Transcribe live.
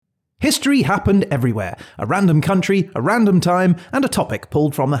History happened everywhere. A random country, a random time, and a topic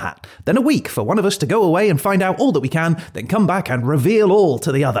pulled from the hat. Then a week for one of us to go away and find out all that we can, then come back and reveal all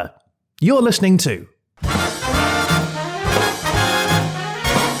to the other. You're listening to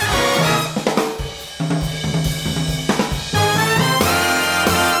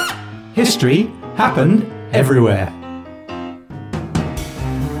History Happened Everywhere.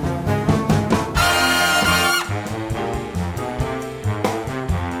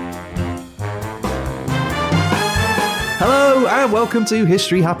 Hello and welcome to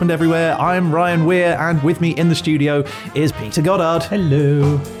History Happened Everywhere. I'm Ryan Weir and with me in the studio is Peter Goddard.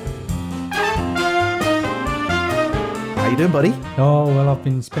 Hello. How you doing, buddy? Oh, well, I've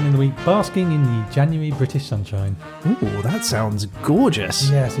been spending the week basking in the January British sunshine. Ooh, that sounds gorgeous.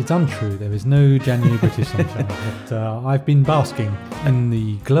 Yes, it's untrue. There is no January British sunshine. But I've been basking in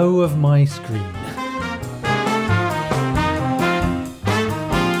the glow of my screen.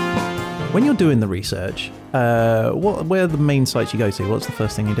 When you're doing the research, where are the main sites you go to? What's the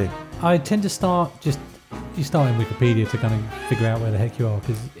first thing you do? I tend to start you start in Wikipedia to kind of figure out where the heck you are,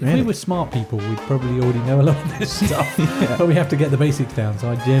 because if we were smart people, we'd probably already know a lot of this stuff. Yeah. But we have to get the basics down, so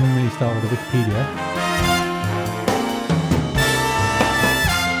I generally start with the Wikipedia.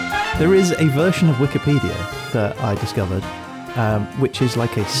 There is a version of Wikipedia that I discovered, which is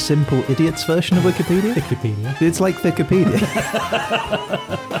like a simple idiot's version of Wikipedia. Wikipedia. It's like Wikipedia.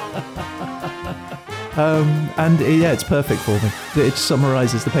 It's perfect for me. It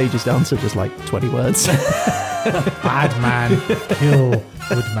summarises the pages down to just like 20 words. Bad man, kill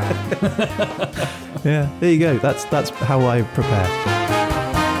good man. Yeah, there you go. That's how I prepare.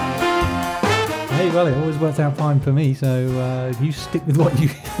 Hey, well, it always works out fine for me. So you stick with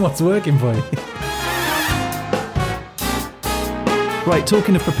what's working for you. Right,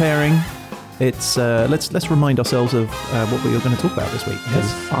 talking of preparing, it's let's remind ourselves of what we are going to talk about this week.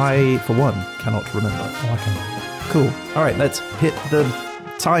 Because I, for one, cannot remember. Oh, I can. Cool. All right, let's hit the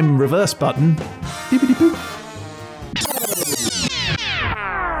time reverse button. Beep-a-dee-boop.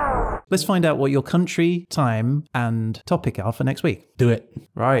 Let's find out what your country, time, and topic are for next week. Do it.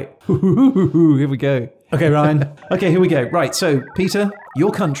 Right. Here we go. Okay, Ryan. Okay, here we go. Right, so, Peter,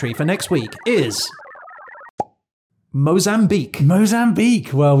 your country for next week is Mozambique.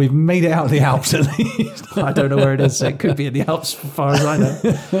 Mozambique. Well, we've made it out of the Alps at least. I don't know where it is. It could be in the Alps, as far as I know.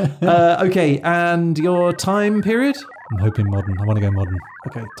 Okay, and your time period? I'm hoping modern. I want to go modern.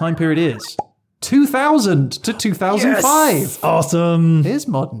 Okay, time period is 2000 to 2005. Yes! Awesome. It is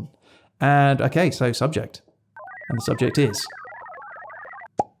modern. And, okay, so subject. And the subject is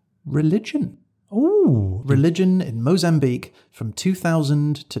religion. Ooh. Religion in Mozambique from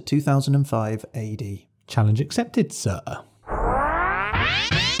 2000 to 2005 AD. Challenge accepted, sir.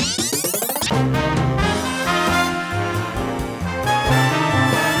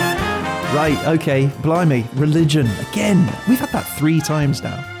 Right, okay, blimey, religion. Again, we've had that 3 times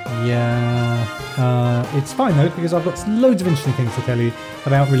now. Yeah. It's fine, though, because I've got loads of interesting things to tell you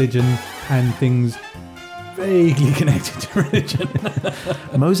about religion and things vaguely connected to religion.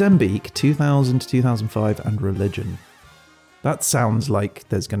 Mozambique, 2000 to 2005, and religion. That sounds like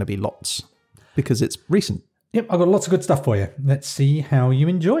there's going to be lots. Because it's recent. Yep, I've got lots of good stuff for you. Let's see how you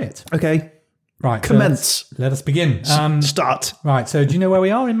enjoy it. Okay. Right. Commence. So let us begin. Start. Right, so do you know where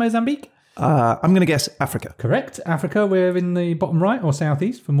we are in Mozambique? I'm going to guess Africa. Correct. Africa, we're in the bottom right or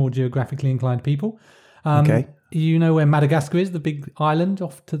southeast for more geographically inclined people. Okay. You know where Madagascar is, the big island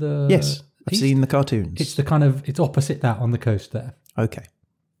off to the Yes, I've east? seen the cartoons. It's it's opposite that on the coast there. Okay.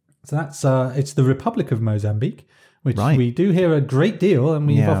 So that's it's the Republic of Mozambique, which Right. we do hear a great deal, and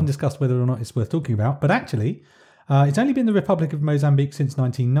we've often discussed whether or not it's worth talking about. But actually, it's only been the Republic of Mozambique since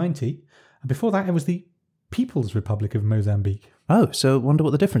 1990. And before that, it was the People's Republic of Mozambique. Oh, so I wonder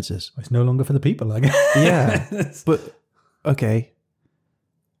what the difference is. It's no longer for the people, I guess. Yeah. But, okay.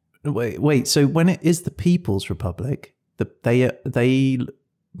 Wait, so when it is the People's Republic, they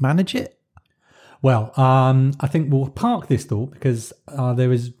manage it? Well, I think we'll park this thought because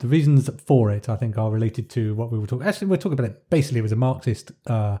there is the reasons for it, I think, are related to what we were talking. Actually, we're talking about it. Basically, it was a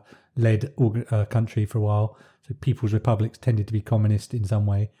Marxist-led country for a while. So people's republics tended to be communist in some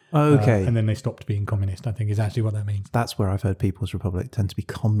way. Okay. And then they stopped being communist, I think, is actually what that means. That's where I've heard People's Republic tend to be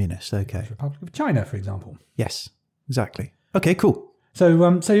communist. Okay. Republic of China, for example. Yes, exactly. Okay, cool. So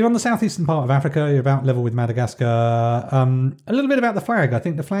you're on the southeastern part of Africa. You're about level with Madagascar. A little bit about the flag. I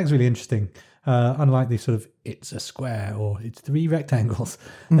think the flag's really interesting. Unlike the sort of it's a square or it's 3 rectangles.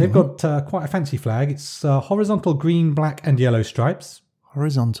 Mm-hmm. They've got quite a fancy flag. It's horizontal green, black and yellow stripes.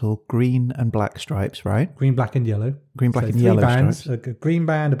 Horizontal green and black stripes, right? Green, black and yellow. Green, black so and 3 yellow bands, stripes. A green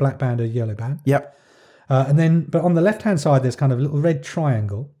band, a black band, a yellow band. Yep. And then, but on the left-hand side, there's kind of a little red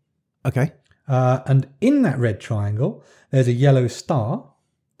triangle. Okay. And in that red triangle, there's a yellow star.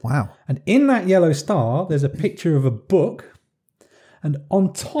 Wow. And in that yellow star, there's a picture of a book. And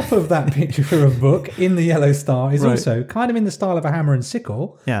on top of that picture of a book in the yellow star is also, kind of in the style of a hammer and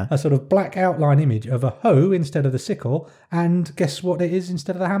sickle, a sort of black outline image of a hoe instead of the sickle. And guess what it is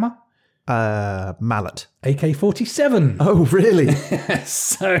instead of the hammer? Mallet. AK-47. Oh, really?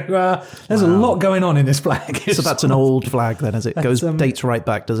 So there's a lot going on in this flag. So that's an old flag then, as it goes, dates right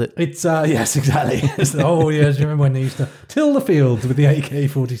back, does it? It's, yes, exactly. It's the whole years. You remember when they used to till the fields with the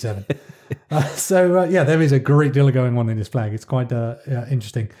AK-47? Yeah, there is a great deal going on in this flag. It's quite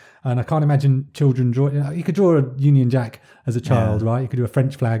interesting. And I can't imagine children draw. You could draw a Union Jack as a child, right? You could do a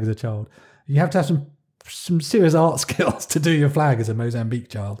French flag as a child. You have to have some serious art skills to do your flag as a Mozambique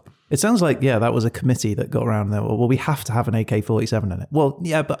child. It sounds like, that was a committee that got around there. Well, we have to have an AK-47 in it. Well,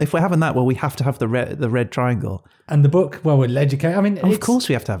 yeah, but if we're having that, we have to have the red triangle. And the book, we'll educate. I mean, of course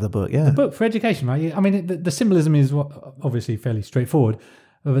we have to have the book, yeah. The book for education, right? I mean, the symbolism is obviously fairly straightforward.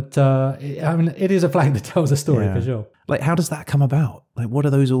 But, it is a flag that tells a story for sure. Like, how does that come about? Like, what do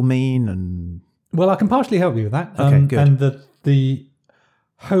those all mean? And well, I can partially help you with that. Okay, good. And the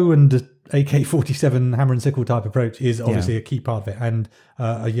hoe and AK-47 hammer and sickle type approach is obviously a key part of it. And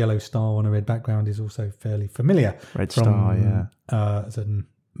a yellow star on a red background is also fairly familiar. Red star, a certain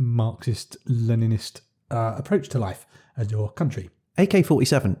Marxist-Leninist approach to life as your country.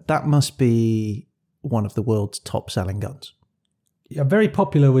 AK-47, that must be one of the world's top-selling guns. Yeah, very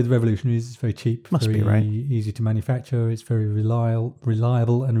popular with revolutionaries. It's very cheap. Must very be, right? Easy to manufacture. It's very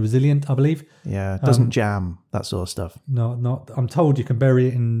reliable and resilient, I believe. Yeah, it doesn't jam, that sort of stuff. No, I'm told you can bury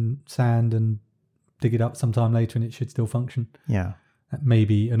it in sand and dig it up sometime later and it should still function. Yeah. That may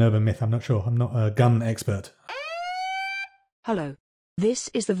be an urban myth. I'm not sure. I'm not a gun expert. Hello. This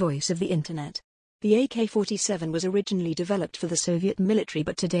is the voice of the internet. The AK-47 was originally developed for the Soviet military,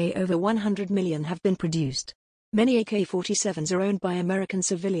 but today over 100 million have been produced. Many AK-47s are owned by American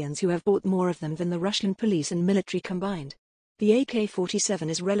civilians who have bought more of them than the Russian police and military combined. The AK-47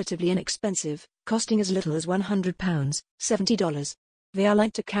 is relatively inexpensive, costing as little as £100, $70. They are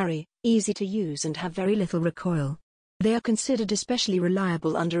light to carry, easy to use and have very little recoil. They are considered especially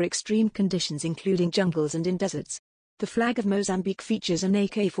reliable under extreme conditions including jungles and in deserts. The flag of Mozambique features an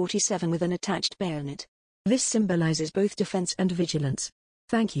AK-47 with an attached bayonet. This symbolizes both defense and vigilance.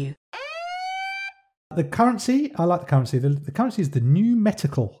 Thank you. The currency, I like the currency. The currency is the new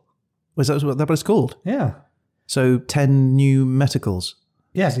metical. Was that what it's called? Yeah. So 10 new meticals.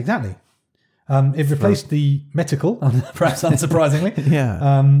 Yes, exactly. It replaced the metical, perhaps unsurprisingly.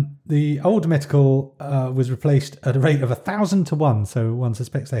 Yeah. The old metical was replaced at a rate of 1,000 to 1, so one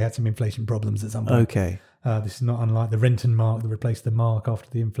suspects they had some inflation problems at some point. Okay. This is not unlike the Renton mark that replaced the mark after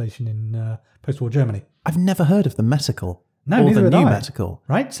the inflation in post-war Germany. I've never heard of the metical. No, or neither the had new I. metical.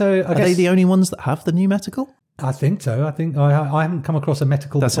 Right, so Are they the only ones that have the new metical? I think so. I think I haven't come across a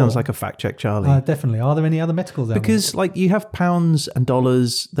metical That before. sounds like a fact check, Charlie. Definitely. Are there any other meticals out Because like you have pounds and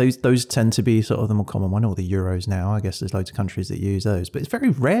dollars, those tend to be sort of the more common one, or the euros now. I guess there's loads of countries that use those. But it's very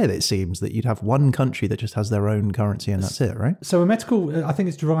rare, it seems, that you'd have one country that just has their own currency and that's it, right? So a metical, I think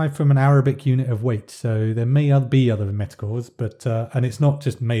it's derived from an Arabic unit of weight. So there may be other meticals, but and it's not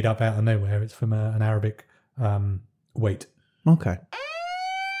just made up out of nowhere. It's from an Arabic weight. Okay.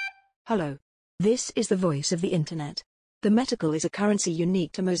 Hello. This is the voice of the internet. The metical is a currency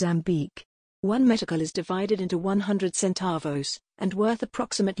unique to Mozambique. One metical is divided into 100 centavos, and worth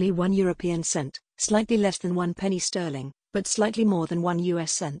approximately 1 European cent, slightly less than 1 penny sterling, but slightly more than 1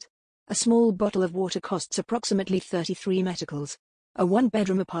 US cent. A small bottle of water costs approximately 33 meticals. A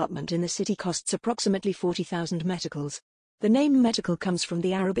one-bedroom apartment in the city costs approximately 40,000 meticals. The name metical comes from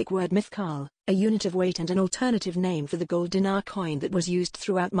the Arabic word mithqal, a unit of weight and an alternative name for the gold dinar coin that was used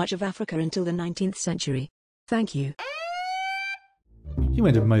throughout much of Africa until the 19th century. Thank you. You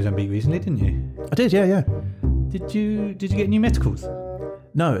went to Mozambique recently, didn't you? I did, yeah. Did you get new meticals?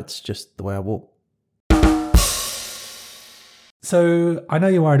 No, it's just the way I walk. So I know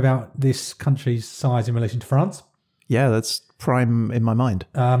you're worried about this country's size in relation to France. Yeah, that's prime in my mind.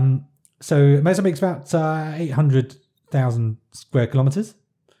 So Mozambique's about 800,000 square kilometres,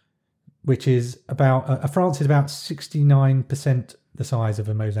 which is about France is about 69% the size of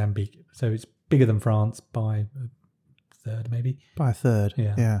a Mozambique. So it's bigger than France by a third, maybe. By a third,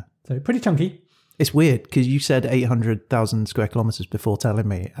 yeah. So pretty chunky. It's weird because you said 800,000 square kilometres before telling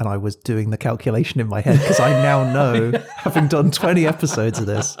me, and I was doing the calculation in my head because I now know, having done 20 episodes of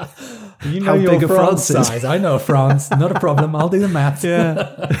this, You know how your big a France France is. size. I know France. Not a problem. I'll do the maths.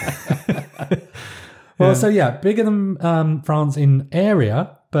 Yeah. Well, so yeah, bigger than France in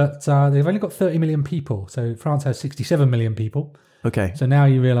area, but they've only got 30 million people. So France has 67 million people. Okay. So now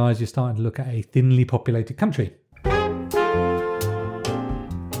you realise you're starting to look at a thinly populated country.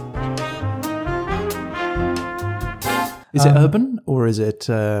 Is it urban or is it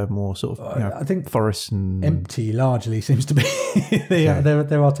more sort of I think forests and... empty largely seems to be.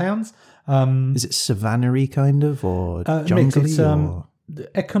 There are towns. Is it savanna-y kind of or Mix. jungly? It's, or...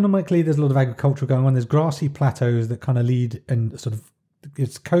 Economically, there's a lot of agriculture going on. There's grassy plateaus that kind of lead and sort of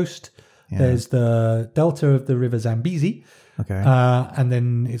it's coast. Yeah. There's the delta of the river Zambezi, Okay. and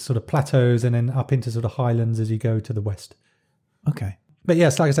then it's sort of plateaus and then up into sort of highlands as you go to the west. Okay. But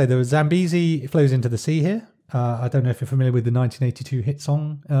yes, like I say, the Zambezi flows into the sea here. I don't know if you're familiar with the 1982 hit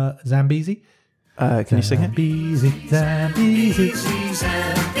song Zambezi. Can you sing it? Zambezi, Zambezi.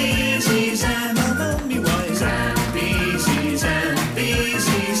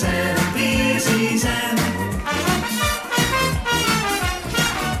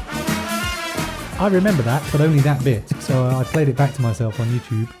 I remember that, but only that bit. So I played it back to myself on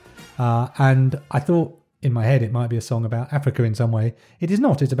YouTube. And I thought in my head it might be a song about Africa in some way. It is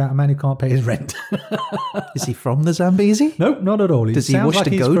not. It's about a man who can't pay his rent. Is he from the Zambezi? Nope, not at all. Does he wish to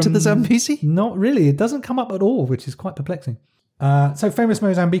go to the Zambezi? Not really. It doesn't come up at all, which is quite perplexing. So famous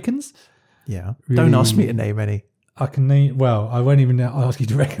Mozambicans. Yeah. Really- Don't ask me to name any. I can name, well, I won't even ask you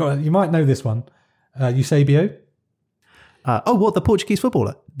to recommend. You might know this one. Eusebio, The Portuguese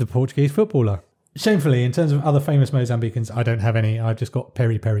footballer? the Portuguese footballer. Shamefully, in terms of other famous Mozambicans, I don't have any. I've just got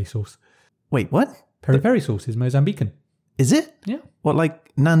peri peri sauce. Wait, what? Peri peri sauce is Mozambican. Is it? Yeah. What,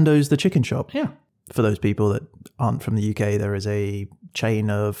 like Nando's the chicken shop? Yeah. For those people that aren't from the UK, there is a chain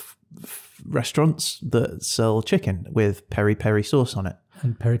of restaurants that sell chicken with peri-peri sauce on it.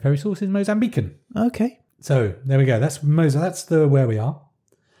 And peri peri sauce is Mozambican. Okay. So there we go. That's where we are.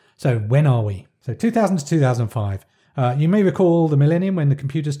 So when are we? So 2000 to 2005. You may recall the millennium when the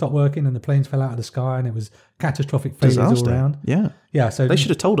computers stopped working and the planes fell out of the sky and it was catastrophic failures all Disaster. around. Yeah. Yeah, so They should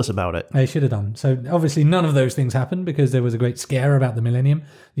have told us about it. they should have done. So obviously none of those things happened because there was a great scare about the millennium.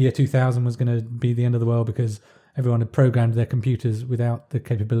 The year 2000 was going to be the end of the world because everyone had programmed their computers without the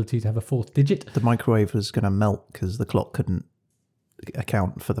capability to have a fourth digit. The microwave was going to melt because the clock couldn't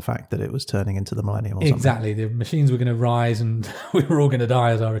account for the fact that it was turning into the millennium or something. Exactly. The machines were going to rise and we were all going to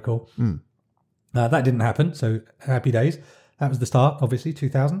die, as I recall. That didn't happen. So happy days. That was the start, obviously,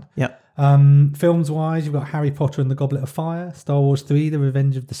 2000. Yeah. Films-wise, you've got Harry Potter and the Goblet of Fire, Star Wars 3, The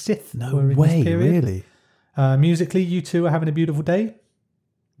Revenge of the Sith. No were in way, this period. really? Musically, U2 are having a beautiful day.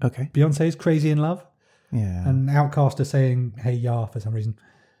 Okay. Beyonce's Crazy in Love. Yeah. And Outkast are saying Hey Ya for some reason.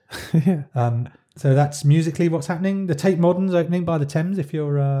 yeah. So that's musically what's happening. The Tate Modern's opening by the Thames if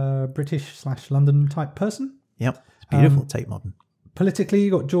you're a British/London type person. Yep. It's beautiful, Tate Modern. Politically,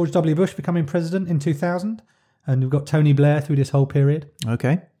 you've got George W. Bush becoming president in 2000. And we've got Tony Blair through this whole period.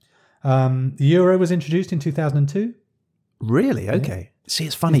 Okay. The Euro was introduced in 2002. Really? Okay. See,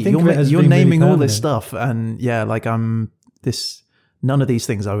 it's funny. You think of it as You're being really naming all this permanent. stuff, and yeah, like none of these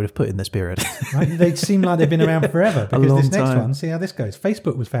things I would have put in this period. Right? They seem like they've been around forever. Because long this next time. one, see how this goes.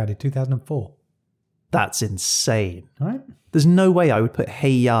 Facebook was founded 2004. That's insane. Right? There's no way I would put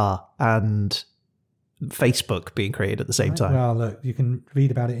Hey Ya and Facebook being created at the same time. Well, look, you can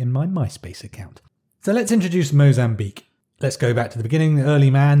read about it in my MySpace account. So let's introduce Mozambique. Let's go back to the beginning. The early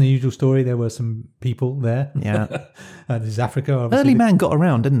man, the usual story. There were some people there. Yeah. This is Africa. Obviously. Early man got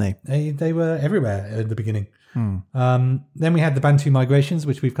around, didn't they? They were everywhere at the beginning. Then we had the Bantu migrations,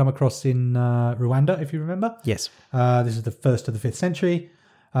 which we've come across in Rwanda, if you remember. Yes. This is the 1st to the 5th century.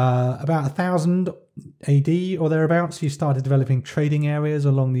 About 1000 AD or thereabouts, you started developing trading areas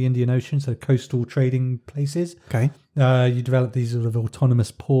along the Indian Ocean, so coastal trading places. Okay. You developed these sort of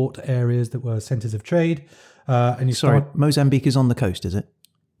autonomous port areas that were centres of trade. And you Sorry, start, Mozambique is on the coast, is it?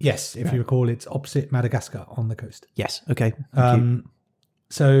 yes, if you recall, it's opposite Madagascar on the coast. Yes. Okay. Thank you.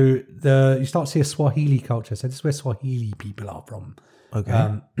 So you start to see a Swahili culture. So this is where Swahili people are from,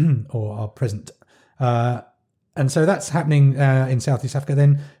 Okay. or are present. And so that's happening in Southeast Africa.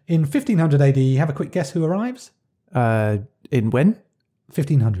 Then in 1500 AD, have a quick guess who arrives? In when?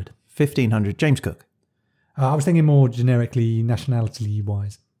 1500. 1500. James Cook. I was thinking more generically,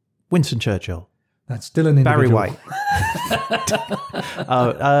 nationality-wise. Winston Churchill. That's still an Barry individual.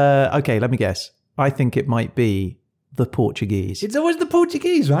 White. Okay, let me guess. I think it might be the Portuguese. It's always the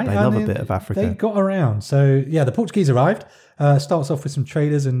Portuguese, right? They love a bit of Africa. They got around. So, yeah, the Portuguese arrived. Starts off with some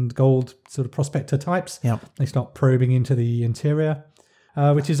traders and gold sort of prospector types. Yep. They start probing into the interior,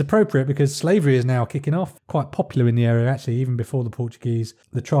 which is appropriate because slavery is now kicking off. Quite popular in the area, actually, even before the Portuguese.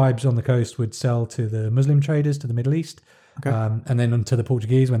 The tribes on the coast would sell to the Muslim traders to the Middle East. Okay. And then onto the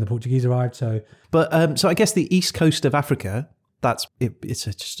Portuguese when the Portuguese arrived. So, But so I guess the east coast of Africa, it's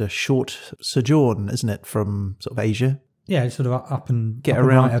just a short sojourn, isn't it, from sort of Asia? Yeah, sort of up and get up and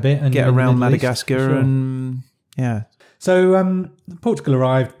around right a bit, and get in the around Middle East, Madagascar, for sure. and yeah. So Portugal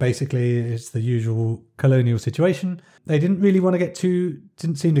arrived. Basically, it's the usual colonial situation. They didn't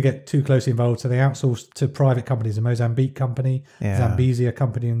seem to get too closely involved, so they outsourced to private companies, the Mozambique company, Yeah. Zambezia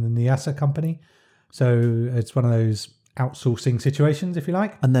company, and the Niassa company. So it's one of those outsourcing situations, if you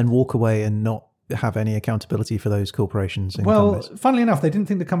like. And then walk away and not have any accountability for those corporations and Well, companies. funnily enough, they didn't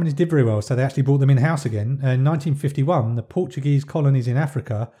think the companies did very well, so they actually brought them in-house again. In 1951, the Portuguese colonies in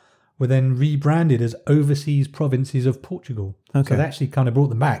Africa were then rebranded as overseas provinces of Portugal. Okay. So they actually kind of brought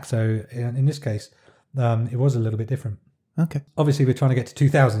them back. So in this case, it was a little bit different. Okay. Obviously, we're trying to get to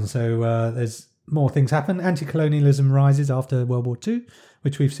 2000, so there's more things happen. Anti-colonialism rises after World War II,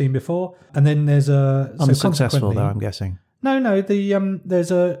 which we've seen before. And then there's a... Unsuccessful, though, I'm guessing. No. There's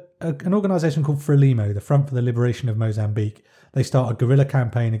an organisation called Frelimo, the Front for the Liberation of Mozambique. They start a guerrilla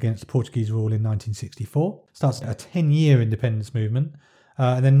campaign against Portuguese rule in 1964. Starts a 10-year independence movement.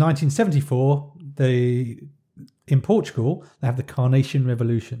 And then 1974, in Portugal, they have the Carnation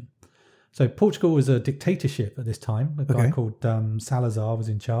Revolution. So Portugal was a dictatorship at this time. A guy called Salazar was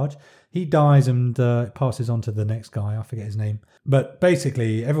in charge. He dies and passes on to the next guy. I forget his name. But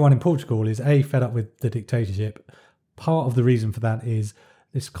basically, everyone in Portugal is fed up with the dictatorship. Part of the reason for that is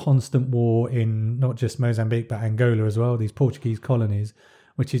this constant war in not just Mozambique, but Angola as well, these Portuguese colonies,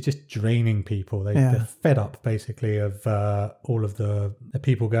 which is just draining people. They're fed up, basically, of all of the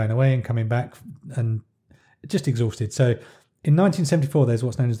people going away and coming back and just exhausted. So in 1974, there's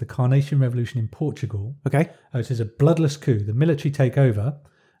what's known as the Carnation Revolution in Portugal, which is a bloodless coup. The military take over.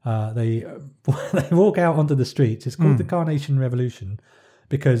 They walk out onto the streets. It's called the Carnation Revolution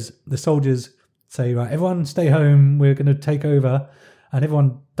because the soldiers say, right, everyone stay home, we're going to take over. And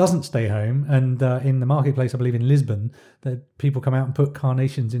everyone doesn't stay home. And in the marketplace, I believe in Lisbon, that people come out and put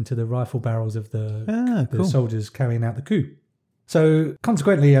carnations into the rifle barrels of the soldiers carrying out the coup. So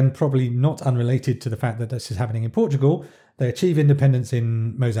consequently, and probably not unrelated to the fact that this is happening in Portugal, they achieve independence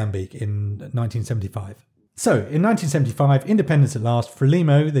in Mozambique in 1975. So in 1975, independence at last.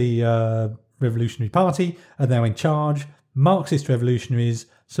 Frelimo, the Revolutionary Party, are now in charge. Marxist revolutionaries,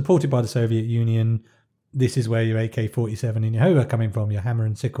 supported by the Soviet Union. This is where your AK-47 and your HOA are coming from, your hammer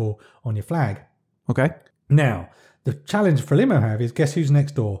and sickle on your flag. Okay. Now, the challenge Frelimo have is, guess who's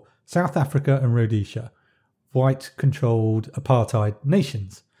next door? South Africa and Rhodesia, white-controlled apartheid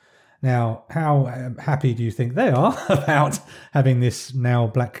nations. Now, how happy do you think they are about having this now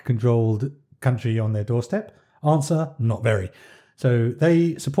black-controlled country on their doorstep? Answer, not very. So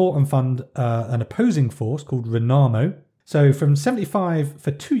they support and fund an opposing force called Renamo. So from 75,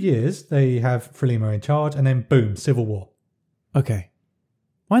 for 2 years, they have Frelimo in charge, and then boom, civil war. Okay.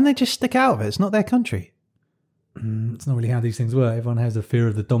 Why don't they just stick out of it? It's not their country. It's not really how these things work. Everyone has a fear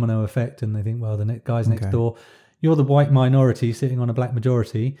of the domino effect, and they think, well, the guy's next door. You're the white minority sitting on a black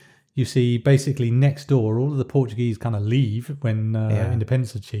majority. You see, basically next door, all of the Portuguese kind of leave when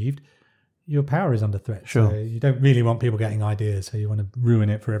independence is achieved. Your power is under threat. Sure. So you don't really want people getting ideas, so you want to ruin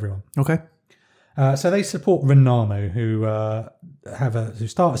it for everyone. Okay. So they support Renamo, who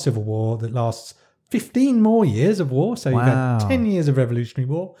start a civil war that lasts 15 more years of war. So you've had 10 years of revolutionary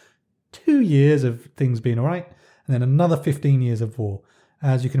war, 2 years of things being all right, and then another 15 years of war.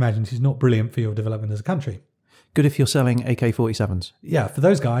 As you can imagine, this is not brilliant for your development as a country. Good if you're selling AK-47s. Yeah, for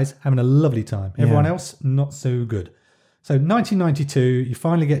those guys, having a lovely time. Everyone else, not so good. So 1992, you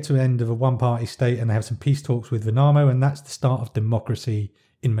finally get to the end of a one-party state and they have some peace talks with Renamo, and that's the start of democracy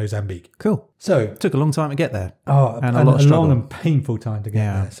in Mozambique. Cool. So Took a long time to get there. and a lot of struggle. long and painful time to get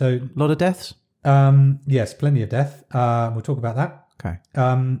there. So A lot of deaths? yes, plenty of death. We'll talk about that. Okay.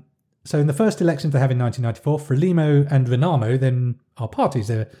 So in the first elections they have in 1994, Frelimo and Renamo then are parties.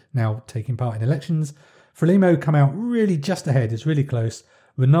 They're now taking part in elections. Frelimo come out really just ahead. It's really close.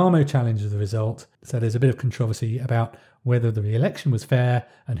 Renamo challenges the result. So there's a bit of controversy about whether the election was fair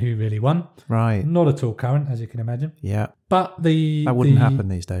and who really won. Right. Not at all current, as you can imagine. Yeah. But That wouldn't happen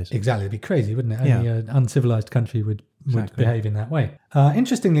these days. Exactly. It'd be crazy, wouldn't it? Yeah. Only an uncivilized country would Exactly. behave in that way.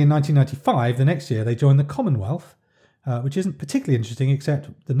 Interestingly, in 1995, the next year, they joined the Commonwealth, which isn't particularly interesting, except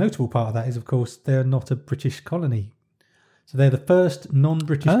the notable part of that is, of course, they're not a British colony. So they're the first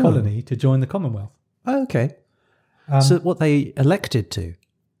non-British colony to join the Commonwealth. Oh, okay. So what they elected to?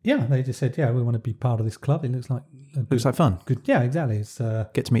 Yeah, they just said, yeah, we want to be part of this club. It looks like Looks like fun. good. Yeah, exactly. It's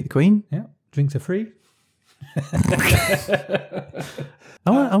Get to meet the Queen. yeah, drinks are free.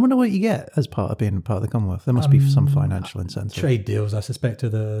 I wonder what you get as part of being part of the Commonwealth. There must be some financial incentive. Trade deals, I suspect, are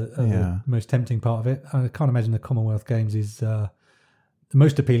the most tempting part of it. I can't imagine the Commonwealth Games is the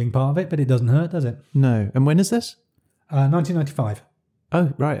most appealing part of it, but it doesn't hurt, does it? No. And when is this? 1995.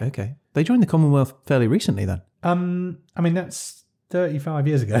 Oh, right. Okay. They joined the Commonwealth fairly recently then. I mean, that's 35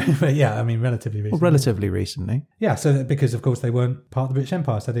 years ago. But yeah, I mean, relatively recently. Well, relatively recently. Yeah, so because, of course, they weren't part of the British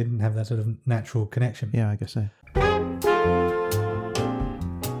Empire, so they didn't have that sort of natural connection. Yeah, I guess so.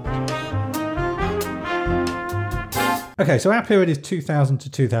 Okay, so our period is 2000 to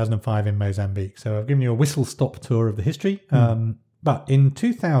 2005 in Mozambique. So I've given you a whistle-stop tour of the history. But in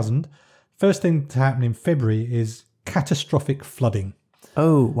 2000, first thing to happen in February is catastrophic flooding.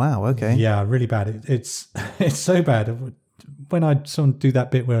 Oh, wow, okay. Yeah, really bad. It's so bad. When I sort of do that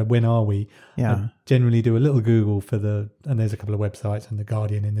bit where when are we, Yeah. I generally do a little Google and there's a couple of websites, and The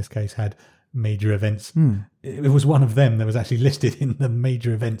Guardian in this case had major events. It was one of them that was actually listed in the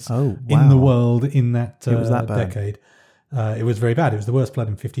major events Oh, in the wow. world in that, It was that bad. decade. It was very bad. It was the worst flood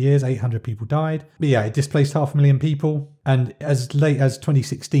in 50 years. 800 people died. But yeah, it displaced 500,000 people. And as late as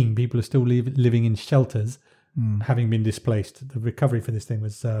 2016, people are still living in shelters, having been displaced. The recovery for this thing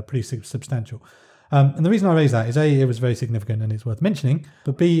was pretty substantial. And the reason I raise that is A, it was very significant and it's worth mentioning.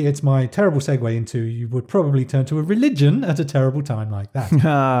 But B, it's my terrible segue into you would probably turn to a religion at a terrible time like that.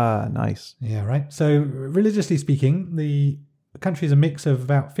 Ah, nice. Yeah, right. So religiously speaking, the country is a mix of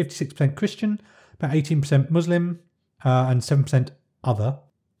about 56% Christian, about 18% Muslim, and 7% other.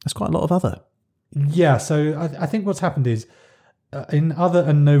 That's quite a lot of other. Yeah, so I think what's happened is in other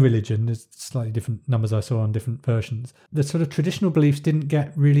and no religion, there's slightly different numbers I saw on different versions. The sort of traditional beliefs didn't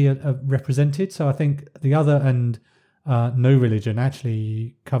get really represented. So I think the other and no religion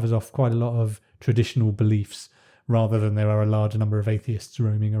actually covers off quite a lot of traditional beliefs rather than there are a large number of atheists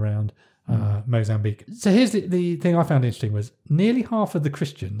roaming around Mozambique. So here's the thing I found interesting was nearly half of the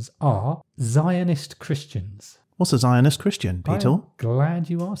Christians are Zionist Christians. What's a Zionist Christian, Peter? I'm glad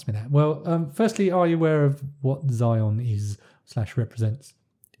you asked me that. Well, firstly, are you aware of what Zion is / represents?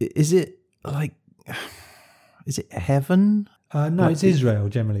 Is it heaven? No, it's Israel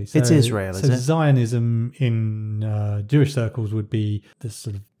generally. So, It's Israel, is it? Zionism in Jewish circles would be the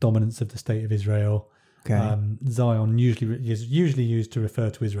sort of dominance of the state of Israel. Okay. Zion is usually used to refer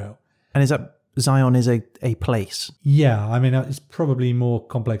to Israel. And is that Zion is a place? Yeah, I mean, it's probably more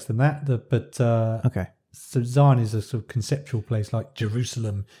complex than that, but Okay. so Zion is a sort of conceptual place, like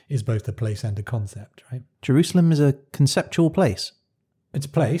Jerusalem is both a place and a concept, right? Jerusalem is a conceptual place. It's a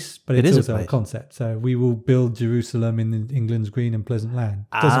place, but It it's is a also a place. concept. So we will build Jerusalem in England's green and pleasant land.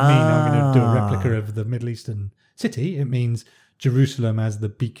 Doesn't mean I'm going to do a replica of the Middle Eastern city. It means Jerusalem as the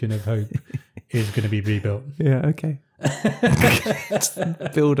beacon of hope is going to be rebuilt. Yeah, okay.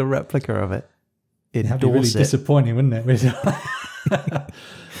 Build a replica of it. That'd be really Endorse it. disappointing, wouldn't it?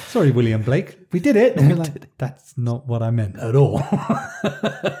 Sorry, William Blake. We did it. And we're like, that's not what I meant at all. All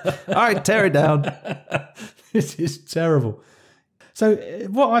right, tear it down. This is terrible. So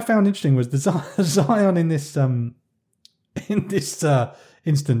what I found interesting was the Zion in this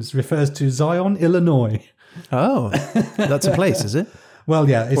instance refers to Zion, Illinois. Oh, that's a place, is it? Well,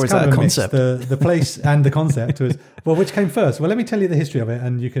 yeah, it's Or is kind that of a a mix. concept? The place and the concept was, well, which came first? Well, let me tell you the history of it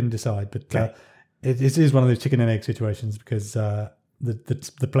and you can decide. But Okay. it is one of those chicken and egg situations because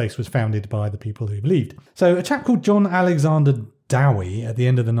the place was founded by the people who believed. So a chap called John Alexander Dowie at the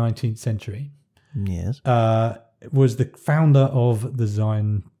end of the 19th century Yes. was the founder of the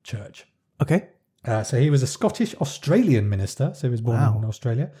Zion Church. Okay. So he was a Scottish-Australian minister. So he was born Wow. in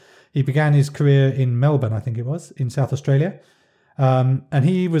Australia. He began his career in Melbourne, I think it was, in South Australia. And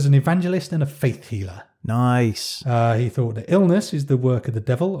he was an evangelist and a faith healer. Nice. He thought that illness is the work of the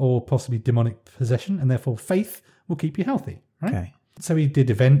devil or possibly demonic possession, and therefore faith will keep you healthy. Right? Okay. So he did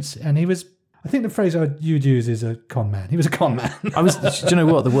events, and he was, I think the phrase you'd use is a con man. He was a con man. Do you know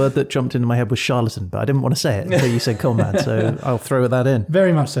what? The word that jumped into my head was charlatan, but I didn't want to say it until you said con man, so I'll throw that in.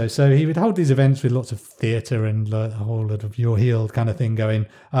 Very much so. So he would hold these events with lots of theatre and a whole lot of you're healed kind of thing going.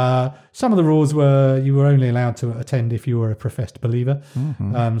 Some of the rules were you were only allowed to attend if you were a professed believer.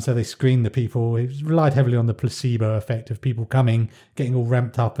 Mm-hmm. So they screened the people. He relied heavily on the placebo effect of people coming, getting all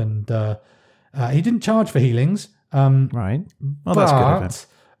ramped up. And he didn't charge for healings. Right. Well, that's good of him.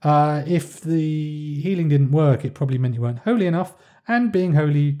 But if the healing didn't work, it probably meant you weren't holy enough. And being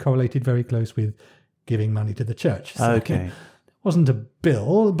holy correlated very close with giving money to the church. So Okay. wasn't a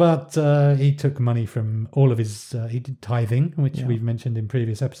bill, but he took money from all of his, he did tithing, which we've mentioned in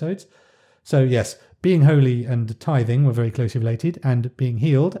previous episodes. So yes, being holy and tithing were very closely related, and being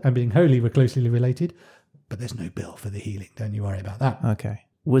healed and being holy were closely related, but there's no bill for the healing. Don't you worry about that. Okay.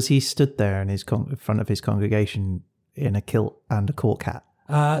 Was he stood there in his in front of his congregation in a kilt and a court hat?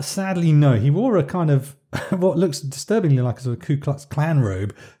 Sadly, no. He wore a kind of what looks disturbingly like a sort of Ku Klux Klan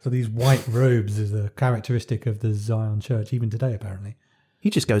robe. So these white robes is a characteristic of the Zion Church, even today, apparently. He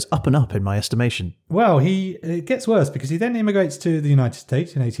just goes up and up in my estimation. Well, it gets worse because he then immigrates to the United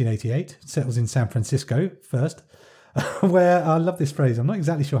States in 1888, settles in San Francisco first, where I love this phrase. I'm not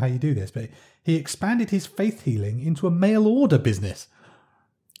exactly sure how you do this, but he expanded his faith healing into a mail order business.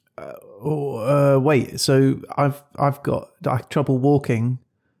 Wait, so I've got trouble walking.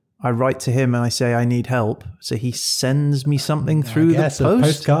 I write to him and I say I need help. So he sends me something through the post? A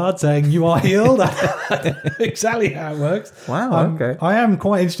postcard saying you are healed. Exactly how it works. Wow, okay. I am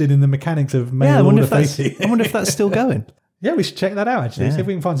quite interested in the mechanics of mail order faith healing. I wonder if that's still going. Yeah, we should check that out, actually. See if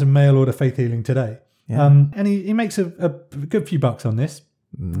we can find some mail order faith healing today. Yeah. And he makes a good few bucks on this.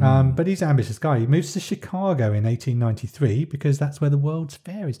 But he's an ambitious guy. He moves to Chicago in 1893 because that's where the World's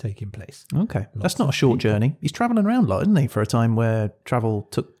Fair is taking place. Okay. That's not a short journey. He's travelling around a lot, isn't he, for a time where travel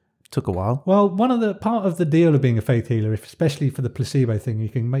took a while? Well, part of the deal of being a faith healer, especially for the placebo thing, you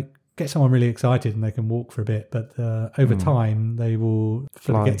can get someone really excited and they can walk for a bit, but over time they will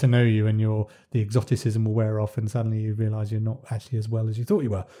sort of get to know you and the exoticism will wear off and suddenly you realise you're not actually as well as you thought you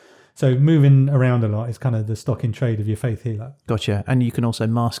were. So moving around a lot is kind of the stock in trade of your faith healer. Gotcha. And you can also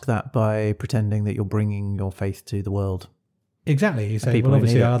mask that by pretending that you're bringing your faith to the world. Exactly. You say, well,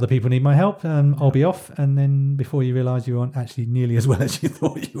 obviously other people need my help and I'll be off. And then before you realise you aren't actually nearly as well as you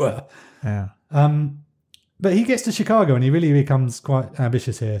thought you were. Yeah. But he gets to Chicago and he really becomes quite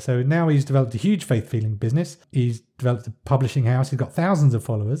ambitious here. So now he's developed a huge faith-healing business. He's developed a publishing house. He's got thousands of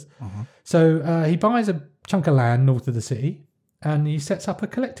followers. Uh-huh. So he buys a chunk of land north of the city and he sets up a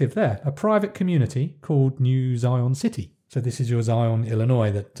collective there, a private community called New Zion City. So this is your Zion,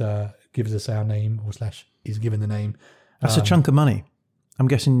 Illinois, that gives us our name / is given the name. That's a chunk of money. I'm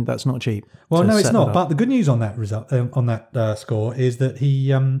guessing that's not cheap. Well, no, it's not. But the good news on that result, on that score, is that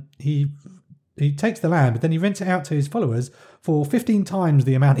he takes the land, but then he rents it out to his followers for 15 times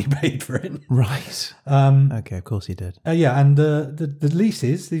the amount he paid for it. Right. Okay, of course he did. Yeah, and the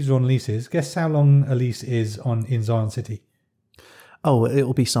leases, these are on leases. Guess how long a lease is in Zion City? Oh,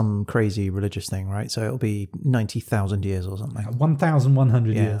 it'll be some crazy religious thing, right? So it'll be 90,000 years or something.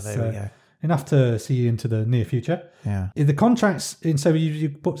 1,100 years. There we go. Enough to see you into the near future. Yeah. The contracts, so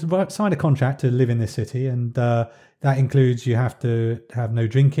you sign a contract to live in this city, and that includes you have to have no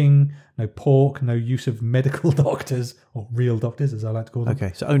drinking, no pork, no use of medical doctors, or real doctors, as I like to call them.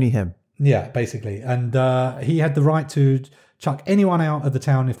 Okay, so only him. Yeah, basically. And he had the right to chuck anyone out of the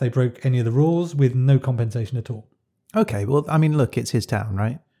town if they broke any of the rules with no compensation at all. Okay, well, I mean, look, it's his town,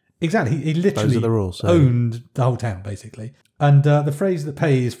 right? Exactly. He literally Those are the rules, owned the whole town, basically. And the phrase that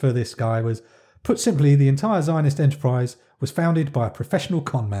pays for this guy was, put simply, the entire Zionist enterprise was founded by a professional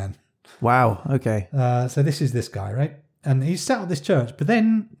con man. Wow, okay. So this guy, right? And he set up this church. But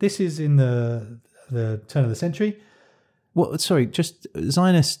then, this is in the turn of the century. What? Sorry, just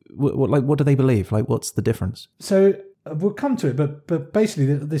Zionists, what do they believe? Like, what's the difference? So we'll come to it, but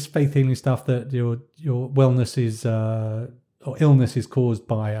basically this faith healing stuff that your wellness is... or illness is caused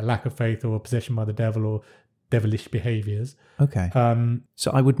by a lack of faith or possession by the devil or devilish behaviours. Okay.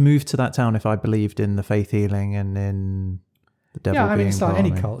 So I would move to that town if I believed in the faith healing and in the devil being. Yeah, I mean, it's like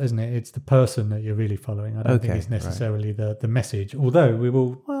any cult, isn't it? It's the person that you're really following. I don't think it's necessarily the message. Although we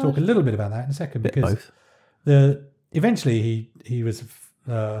will talk a little bit about that in a second, because eventually he was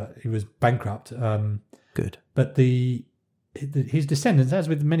bankrupt. Good. But his descendants, as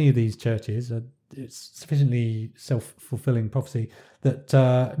with many of these churches, it's sufficiently self-fulfilling prophecy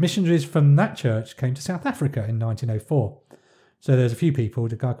that missionaries from that church came to South Africa in 1904. So there's a few people, a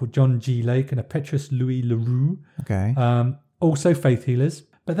guy called John G. Lake and a Petrus Louis Leroux, also faith healers,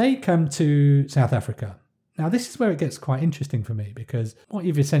 but they come to South Africa. Now this is where it gets quite interesting for me, because what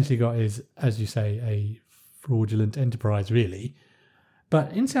you've essentially got is, as you say, a fraudulent enterprise really.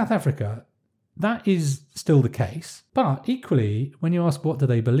 But in South Africa, that is still the case. But equally, when you ask what do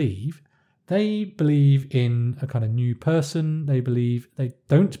they believe in a kind of new person. They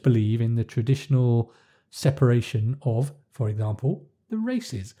don't believe in the traditional separation of, for example, the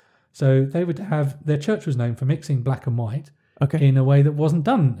races. So they would have, their church was known for mixing black and white in a way that wasn't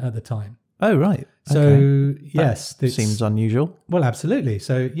done at the time. Oh, right. So, yes. That seems unusual. Well, absolutely.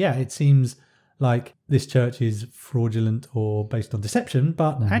 So, yeah, it seems like this church is fraudulent or based on deception,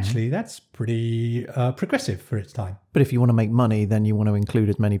 but actually that's pretty progressive for its time. But if you want to make money, then you want to include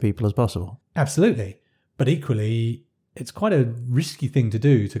as many people as possible. Absolutely. But equally, it's quite a risky thing to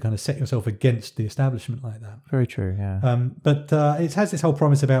do, to kind of set yourself against the establishment like that. Very true, yeah. But it has this whole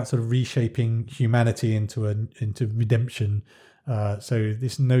promise about sort of reshaping humanity into redemption. So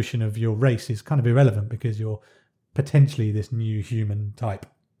this notion of your race is kind of irrelevant because you're potentially this new human type.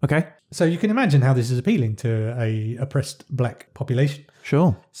 Okay. So you can imagine how this is appealing to a oppressed black population.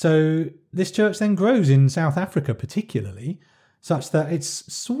 Sure. So this church then grows in South Africa particularly. such that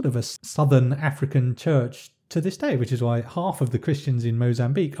it's sort of a southern African church to this day, which is why half of the Christians in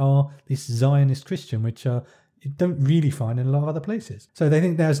Mozambique are this Zionist Christian, which you don't really find in a lot of other places. So they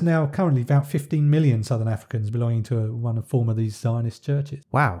think there's now currently about 15 million Southern Africans belonging to one or form of these Zionist churches.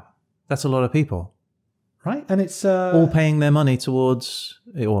 Wow, that's a lot of people. Right, and it's all paying their money towards,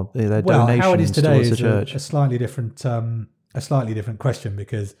 or their well, donations how it is today towards the is church. a slightly different question,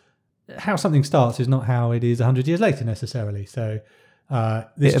 because how something starts is not how it is 100 years later necessarily. So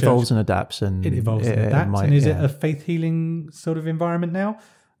this it evolves and adapts, and it evolves and adapts. And is it a faith healing sort of environment now?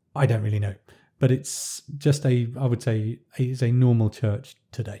 I don't really know, but it's just I would say it's a normal church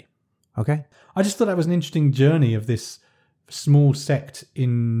today. Okay, I just thought that was an interesting journey of this small sect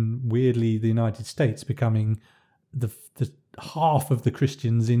in, weirdly, the United States becoming the half of the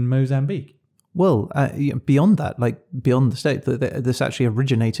Christians in Mozambique. Well, beyond that, like beyond the state, this actually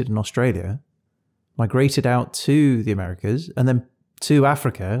originated in Australia, migrated out to the Americas, and then to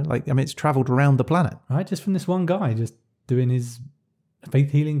Africa. It's travelled around the planet. Right, just from this one guy just doing his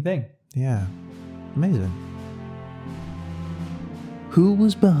faith healing thing. Yeah, amazing. Who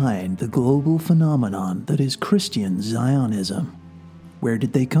was behind the global phenomenon that is Christian Zionism? Where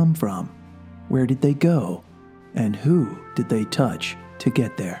did they come from? Where did they go? And who did they touch to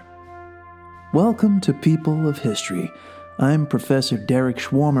get there? Welcome to People of History. I'm Professor Derek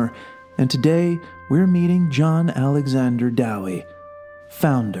Schwarmer, and today we're meeting John Alexander Dowie,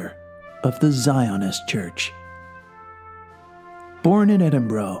 founder of the Zionist Church. Born in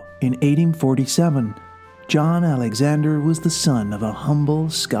Edinburgh in 1847, John Alexander was the son of a humble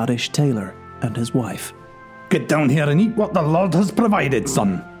Scottish tailor and his wife. Get down here and eat what the Lord has provided,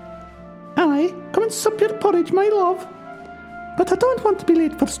 son. Aye, come and sup your porridge, my love. But I don't want to be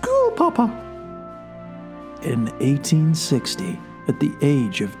late for school, Papa. In 1860, at the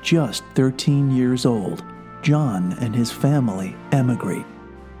age of just 13 years old, John and his family emigrate.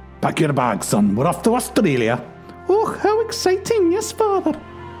 Pack your bags, son. We're off to Australia. Oh, how exciting, yes, Father.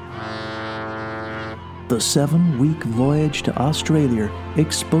 The 7-week voyage to Australia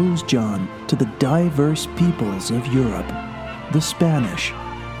exposed John to the diverse peoples of Europe, the Spanish,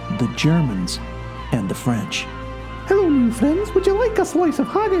 the Germans, and the French. Hello, new friends. Would you like a slice of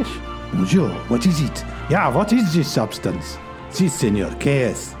haggis? Bonjour, what is it? Yeah, what is this substance? This, Senor,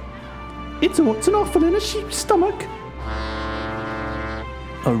 case. It's oats and offal in a sheep's stomach.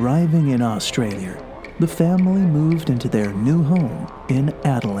 Arriving in Australia, the family moved into their new home in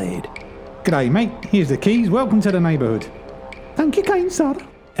Adelaide. G'day, mate. Here's the keys. Welcome to the neighbourhood. Thank you, kind sir.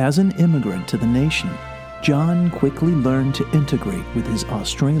 As an immigrant to the nation, John quickly learned to integrate with his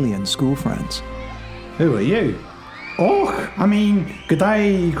Australian school friends. Who are you? Oh,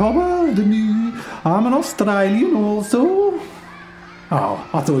 g'day, Cobber, I'm an Australian also. Oh,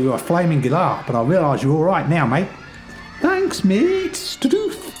 I thought you were flaming Gilar, but I realise you're all right now, mate. Thanks, mate.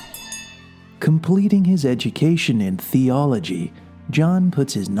 Struth. Completing his education in theology, John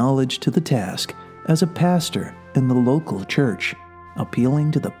puts his knowledge to the task as a pastor in the local church,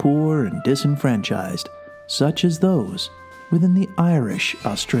 appealing to the poor and disenfranchised, such as those within the Irish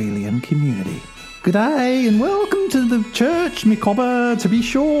Australian community. G'day and welcome to the church, me cobber, to be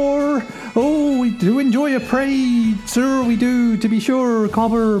sure. Oh, we do enjoy a parade, sir, we do, to be sure,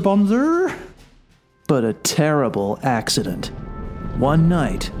 cobber bonzer. But a terrible accident. One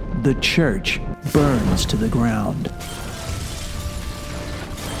night, the church burns to the ground.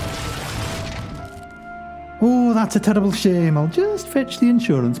 Oh, that's a terrible shame. I'll just fetch the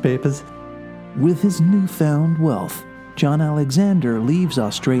insurance papers. With his newfound wealth, John Alexander leaves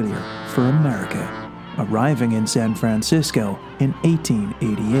Australia for America, arriving in San Francisco in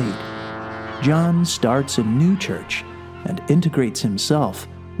 1888. John starts a new church and integrates himself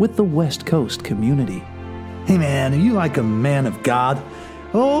with the West Coast community. Hey, man, are you like a man of God?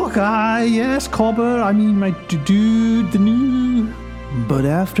 Oh, aye, yes, Cobber. My dude, the new... But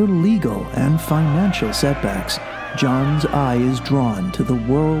after legal and financial setbacks, John's eye is drawn to the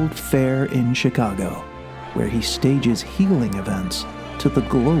World Fair in Chicago, where he stages healing events to the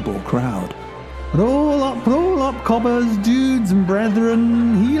global crowd. Roll up, cobbers, dudes and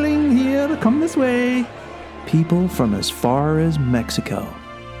brethren, healing here, come this way. People from as far as Mexico.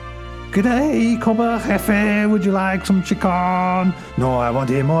 G'day, cobber, jefe, would you like some chicken? No, I want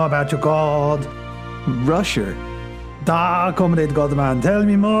to hear more about your God. Russia. Da, comrade Godman, tell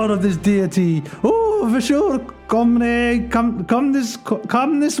me more of this deity. Oh, for sure, comrade, come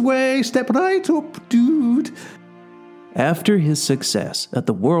this way, step right up, dude. After his success at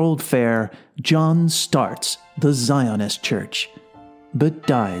the World Fair, John starts the Zionist Church, but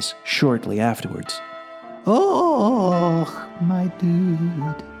dies shortly afterwards. Oh, my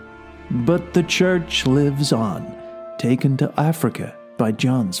dude. But the church lives on, taken to Africa by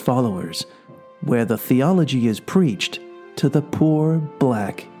John's followers, where the theology is preached to the poor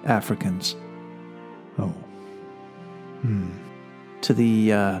black Africans. Oh. To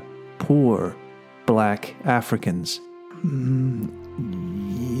the poor black Africans.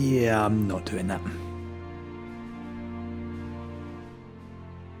 Yeah, I'm not doing that.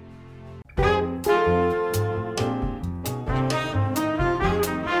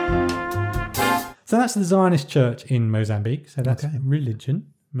 So that's the Zionist Church in Mozambique. So that's religion.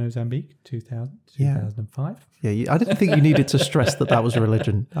 Mozambique, 2005. Yeah, I didn't think you needed to stress that was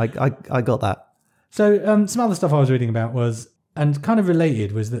religion. I got that. So some other stuff I was reading about was, and kind of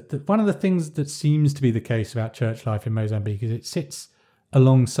related, was that one of the things that seems to be the case about church life in Mozambique is it sits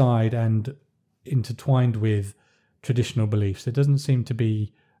alongside and intertwined with traditional beliefs. There doesn't seem to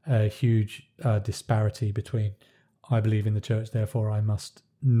be a huge disparity between, I believe in the church, therefore I must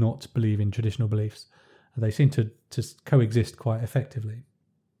not believe in traditional beliefs. They seem to coexist quite effectively.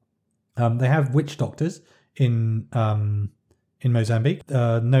 They have witch doctors in Mozambique,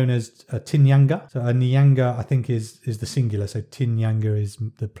 known as Tinyanga. So a Nyanga, I think, is the singular. So Tinyanga is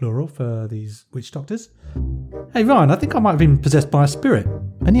the plural for these witch doctors. Hey, Ryan, I think I might have been possessed by a spirit.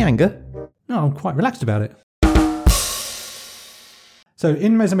 A Nyanga? No, I'm quite relaxed about it. So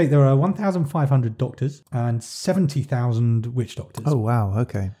in Mozambique, there are 1,500 doctors and 70,000 witch doctors. Oh, wow.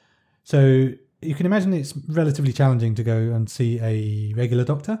 Okay. So you can imagine it's relatively challenging to go and see a regular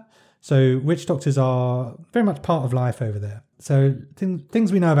doctor. So witch doctors are very much part of life over there. So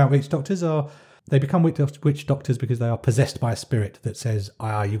things we know about witch doctors are they become witch doctors because they are possessed by a spirit that says,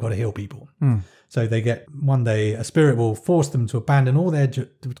 you've got to heal people. So they get, one day, a spirit will force them to abandon all to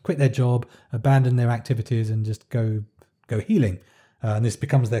quit their job, abandon their activities and just go healing. And this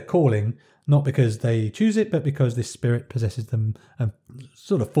becomes their calling, not because they choose it, but because this spirit possesses them and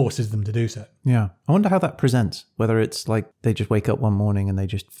sort of forces them to do so. Yeah. I wonder how that presents, whether it's like they just wake up one morning and they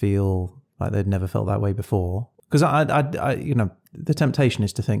just feel like they'd never felt that way before. Because I the temptation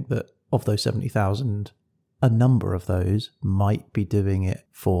is to think that of those 70,000, a number of those might be doing it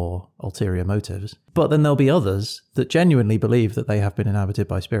for ulterior motives. But then there'll be others that genuinely believe that they have been inhabited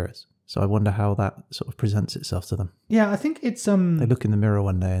by spirits. So I wonder how that sort of presents itself to them. Yeah, I think it's... They look in the mirror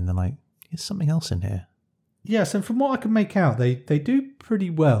one day and they're like, there's something else in here. Yeah, so from what I can make out, they do pretty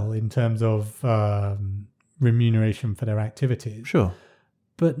well in terms of remuneration for their activities. Sure.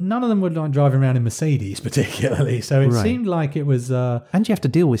 But none of them would like driving around in Mercedes particularly. So it seemed like it was... And you have to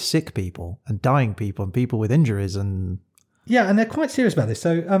deal with sick people and dying people and people with injuries and... Yeah, and they're quite serious about this.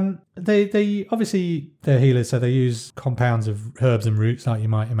 So they obviously, they're healers, so they use compounds of herbs and roots, like you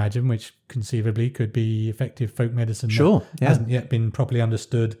might imagine, which conceivably could be effective folk medicine. Sure, that hasn't yet been properly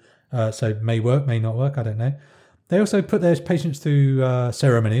understood, so may work, may not work, I don't know. They also put their patients through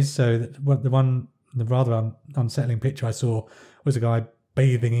ceremonies. So the rather unsettling picture I saw was a guy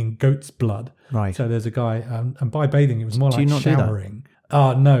bathing in goat's blood. Right. So there's a guy, and by bathing, it was more like showering.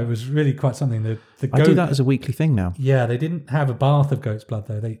 Oh, no, it was really quite something. The goat, I do that as a weekly thing now. Yeah, they didn't have a bath of goat's blood,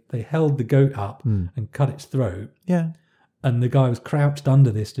 though. They held the goat up and cut its throat. Yeah. And the guy was crouched under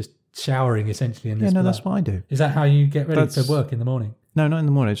this, just showering essentially in this blood. That's what I do. Is that how you get ready to work in the morning? No, not in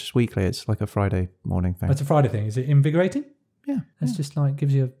the morning. It's just weekly. It's like a Friday morning thing. It's a Friday thing. Is it invigorating? Yeah. It's just like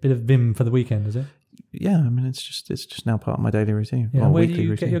gives you a bit of vim for the weekend, is it? Yeah, I mean, it's just now part of my daily routine. Yeah, where do weekly you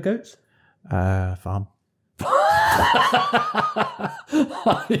routine. get your goats? Farm.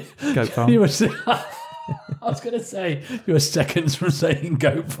 Goat farm. I was going to say you were seconds from saying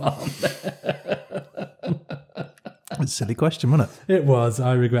goat farm. It's a silly question, wasn't it? It was.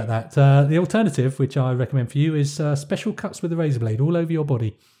 I regret that. The alternative, which I recommend for you, is special cuts with a razor blade all over your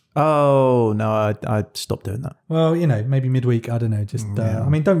body. Oh, no, I stopped doing that. Well, maybe midweek. I don't know. Just, I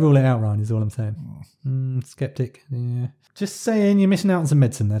mean, don't rule it out, Ryan, is all I'm saying. Skeptic. Yeah. Just saying you're missing out on some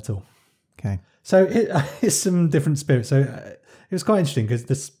medicine, that's all. Okay. So it's some different spirits. So it was quite interesting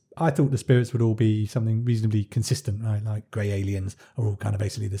because I thought the spirits would all be something reasonably consistent, right? Like grey aliens are all kind of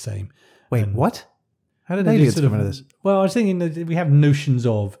basically the same. Wait, what? How did aliens come into this? Well, I was thinking that we have notions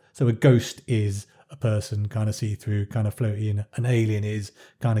of, so a ghost is a person, kind of see-through, kind of floaty, and an alien is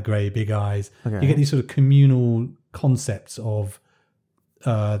kind of grey, big eyes. Okay. You get these sort of communal concepts of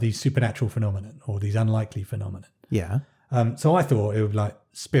these supernatural phenomena or these unlikely phenomena. Yeah. So I thought it would like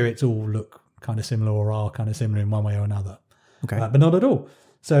spirits all look kind of similar or are kind of similar in one way or another. Okay. But not at all.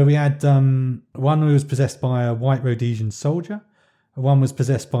 So we had one who was possessed by a white Rhodesian soldier. One was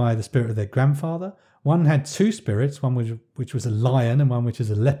possessed by the spirit of their grandfather. One had two spirits, one which was a lion and one which is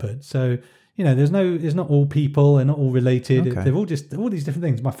a leopard. So, it's not all people, they're not all related. Okay. They're all these different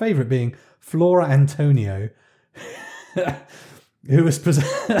things. My favourite being Flora Antonio, who was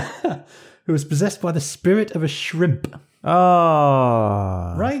possessed by the spirit of a shrimp.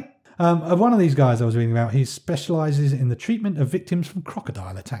 Oh. Right? One of these guys I was reading about, he specialises in the treatment of victims from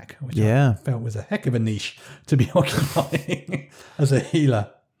crocodile attack, which I felt was a heck of a niche to be occupying as a healer.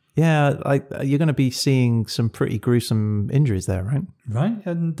 Yeah, you're going to be seeing some pretty gruesome injuries there, right? Right,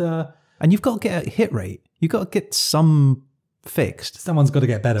 and you've got to get a hit rate. You've got to get some fixed. Someone's got to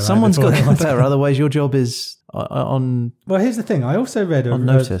get better. Someone's got to get better, otherwise your job is on. Well, here's the thing. I also read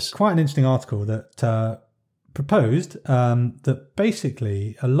quite an interesting article that proposed that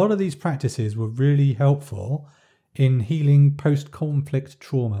basically a lot of these practices were really helpful in healing post-conflict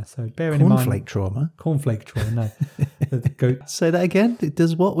trauma. So bearing in mind... Cornflake trauma? Cornflake trauma, no. The goat... Say that again? It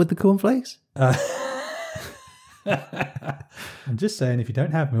does what with the cornflakes? I'm just saying, if you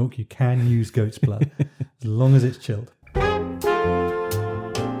don't have milk, you can use goat's blood, as long as it's chilled.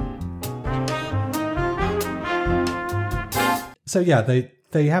 So yeah, they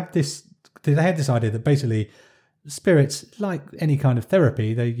had this idea that basically spirits, like any kind of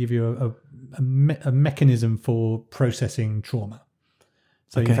therapy, they give you a mechanism for processing trauma.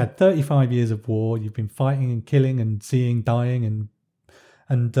 So you've had 35 years of war, you've been fighting and killing and seeing, dying,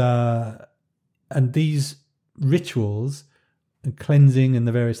 and these rituals and cleansing and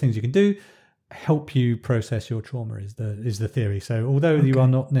the various things you can do help you process your trauma is the theory. So although you are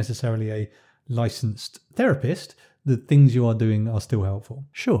not necessarily a licensed therapist, the things you are doing are still helpful.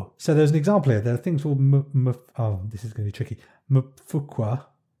 Sure. So there's an example here. There are things called this is going to be tricky. Mufukwa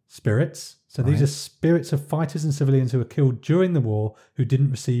spirits. So these are spirits of fighters and civilians who were killed during the war who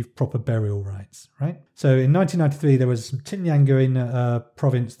didn't receive proper burial rites, right? So in 1993, there was some Tinyanga in a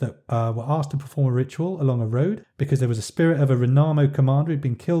province that were asked to perform a ritual along a road because there was a spirit of a Renamo commander who'd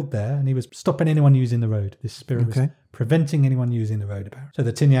been killed there and he was stopping anyone using the road. This spirit was preventing anyone using the road about. So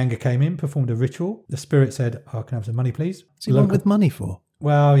the Tinyanga came in, performed a ritual. The spirit said, can I have some money, please? What's he want with money for?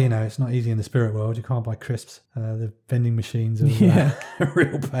 Well, it's not easy in the spirit world. You can't buy crisps. The vending machines are a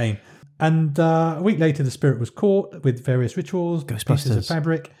real pain. And a week later, the spirit was caught with various rituals, pieces of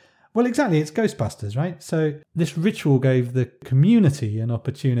fabric. Well, exactly. It's Ghostbusters, right? So this ritual gave the community an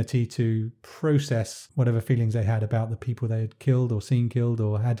opportunity to process whatever feelings they had about the people they had killed or seen killed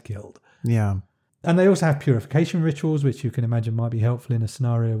or had killed. Yeah. And they also have purification rituals, which you can imagine might be helpful in a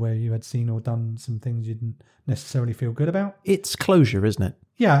scenario where you had seen or done some things you didn't necessarily feel good about. It's closure, isn't it?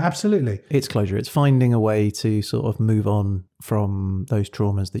 Yeah, absolutely. It's closure. It's finding a way to sort of move on from those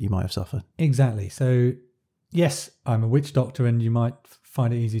traumas that you might have suffered. Exactly. So, yes, I'm a witch doctor, and you might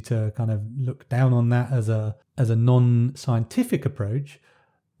find it easy to kind of look down on that as a non-scientific approach.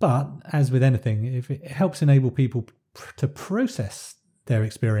 But as with anything, if it helps enable people to process their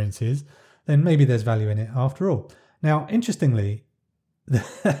experiences, then maybe there's value in it after all. Now, interestingly,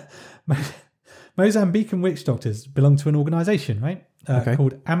 Mozambican witch doctors belong to an organisation, right?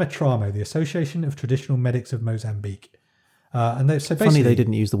 Called Amatramo, the Association of Traditional Medics of Mozambique. And so basically, funny they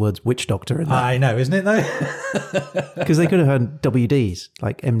didn't use the words witch doctor in that. I know, isn't it though? Because they could have had WDs,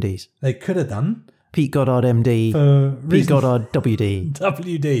 like MDs. They could have done. Pete Goddard MD, Pete Goddard WD.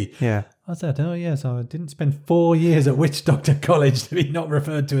 WD. Yeah. I said, so I didn't spend 4 years at Witch Doctor College to be not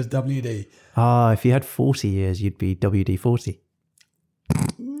referred to as WD. If you had 40 years, you'd be WD-40.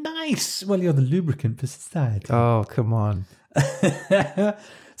 Nice. Well, you're the lubricant for society. Oh, come on.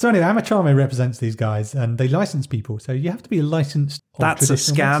 So anyway, Amatramo represents these guys and they license people. So you have to be licensed. That's a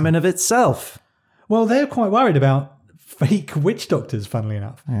scam in of itself. Well, they're quite worried about fake witch doctors, funnily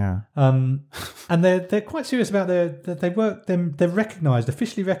enough. Yeah. And they're quite serious about they're recognised,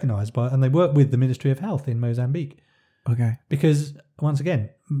 officially recognised by, and they work with the Ministry of Health in Mozambique. Okay. Because once again,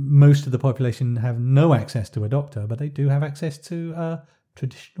 most of the population have no access to a doctor, but they do have access to a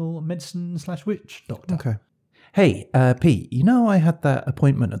traditional medicine / witch doctor. Okay. Hey, Pete, I had that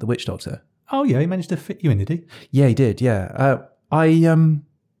appointment at the witch doctor. Oh yeah, he managed to fit you in, did he? Yeah, he did. Yeah. I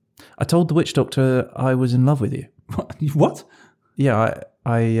told the witch doctor I was in love with you. What? Yeah,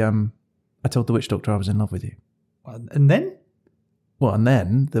 I told the witch doctor I was in love with you. And then? Well, and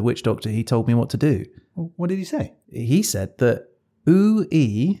then the witch doctor, he told me what to do. What did he say? He said that ooh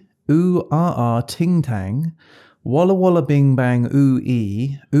ting tang, walla walla bing bang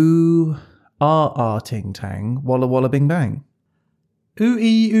ooh ting tang, walla walla bing bang.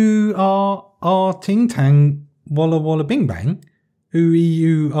 Ooh ting tang, walla walla bing bang.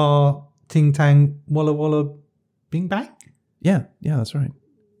 Ooh ting tang, walla walla bing bang? Yeah, that's right.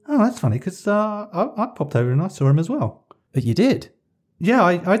 Oh, that's funny, because I popped over and I saw him as well. You did? Yeah,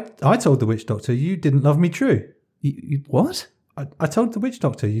 I told the witch doctor you didn't love me true. You what? I told the witch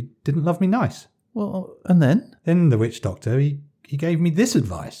doctor you didn't love me nice. Well, and then? Then the witch doctor, he gave me this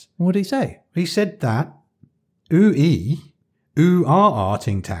advice. What did he say? He said that oo ah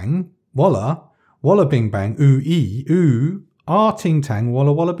ting tang, walla, walla bing bang, oo ah ting tang,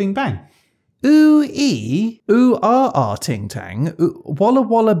 walla walla bing bang. Ooh ah ting tang, walla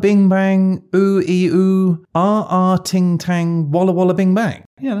walla bing bang, ooh ah ting tang, walla walla bing bang.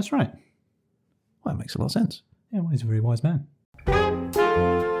 Yeah, that's right. Well, that makes a lot of sense. Yeah, well, he's a very wise man.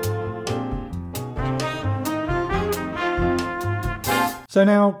 So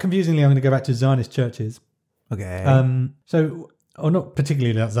now, confusingly, I'm going to go back to Zionist churches. Okay. Or not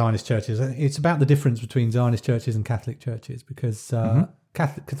particularly about Zionist churches. It's about the difference between Zionist churches and Catholic churches, because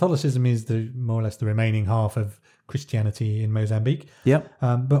Catholicism is more or less the remaining half of Christianity in Mozambique. Yep.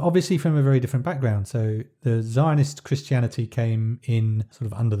 But obviously from a very different background. So the Zionist Christianity came in sort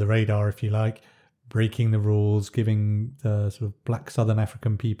of under the radar, if you like, breaking the rules, giving the sort of black Southern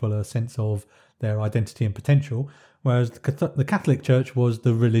African people a sense of their identity and potential, whereas the Catholic Church was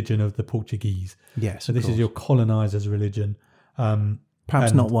the religion of the Portuguese. Yes. So this is your colonizers' religion.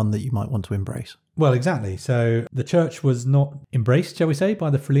 Perhaps not one that you might want to embrace. Well, exactly. So the church was not embraced, shall we say,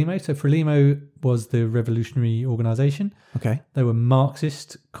 by the Frelimo. So Frelimo was the revolutionary organisation. Okay. They were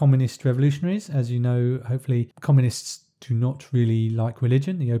Marxist, communist revolutionaries. As you know, hopefully, communists do not really like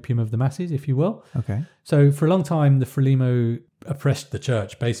religion, the opium of the masses, if you will. Okay. So for a long time, the Frelimo oppressed the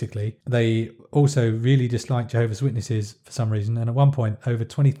church, basically. They also really disliked Jehovah's Witnesses for some reason. And at one point, over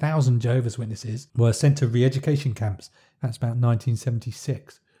 20,000 Jehovah's Witnesses were sent to re-education camps. That's about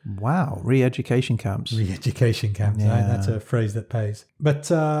 1976. Wow. Re-education camps. Re-education camps. Yeah. Right? That's a phrase that pays.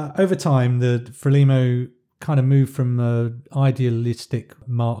 But over time, the Frelimo kind of moved from an idealistic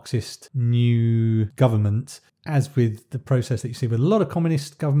Marxist new government, as with the process that you see with a lot of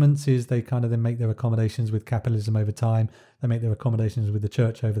communist governments, is they kind of then make their accommodations with capitalism over time. They make their accommodations with the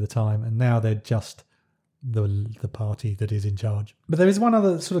church over the time. And now they're just the party that is in charge. But there is one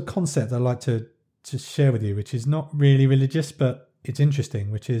other sort of concept I'd like to share with you, which is not really religious, but it's interesting,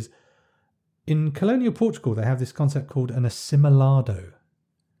 which is in colonial Portugal, they have this concept called an assimilado.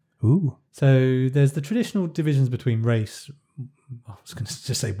 Ooh. So there's the traditional divisions between race. I was going to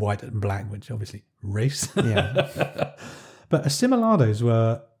just say white and black, which obviously race. Yeah. But assimilados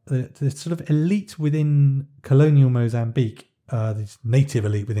were the sort of elite within colonial Mozambique, this native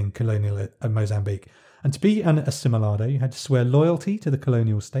elite within colonial Mozambique. And to be an assimilado, you had to swear loyalty to the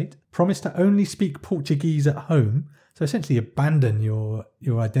colonial state, promise to only speak Portuguese at home, so essentially abandon your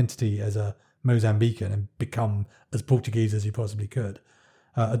identity as a Mozambican and become as Portuguese as you possibly could,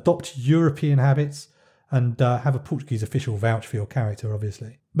 adopt European habits, and have a Portuguese official vouch for your character,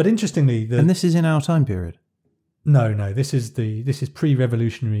 obviously. But interestingly... And this is in our time period? No, this is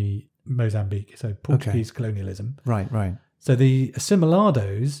pre-revolutionary Mozambique, so Portuguese colonialism. Right. So the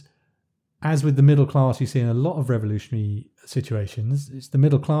assimilados, as with the middle class you see in a lot of revolutionary situations, it's the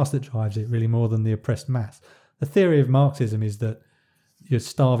middle class that drives it really more than the oppressed mass. The theory of Marxism is that your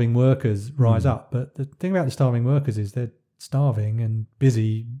starving workers rise up, but the thing about the starving workers is they're starving and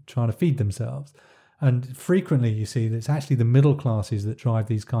busy trying to feed themselves. And frequently you see that it's actually the middle classes that drive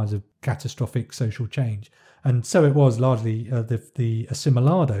these kinds of catastrophic social change. And so it was largely the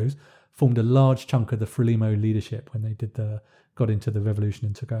assimilados formed a large chunk of the Frelimo leadership when they got into the revolution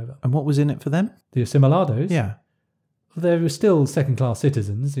and took over. And what was in it for them? The assimilados? Yeah. They were still second-class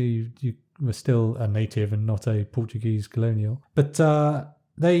citizens. You were still a native and not a Portuguese colonial. But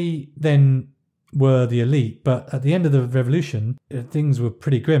they then were the elite. But at the end of the revolution, things were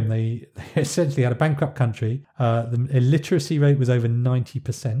pretty grim. They essentially had a bankrupt country. The illiteracy rate was over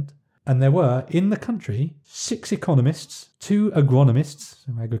 90%. And there were, in the country, 6 economists, 2 agronomists,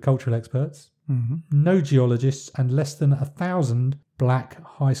 so agricultural experts, no geologists, and less than 1,000 black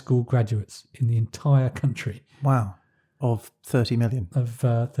high school graduates in the entire country. Wow. Of 30 million. Of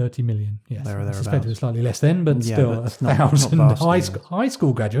 30 million, yes. I suspect it was slightly less then, but Yeah, still but 1,000 not vastly, high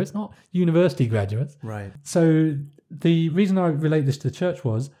school graduates, not university graduates. Right. So the reason I relate this to the church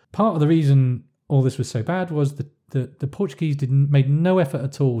was, part of the reason all this was so bad was that the Portuguese made no effort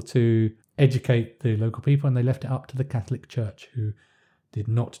at all to educate the local people, and they left it up to the Catholic Church, who did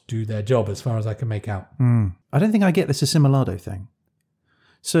not do their job as far as I can make out. I don't think I get this assimilado thing.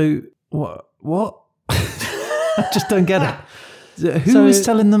 So, what? I just don't get it. Who was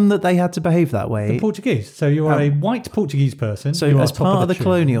telling them that they had to behave that way? The Portuguese. So you are a white Portuguese person. So as part of the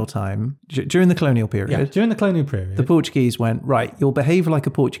colonial time, during the colonial period, during the colonial period, the Portuguese went, right, you'll behave like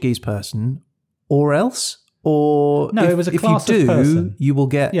a Portuguese person or else, or no, it was a class of person. You will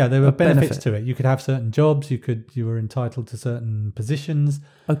get there were benefits benefit to it. You could have certain jobs. You were entitled to certain positions.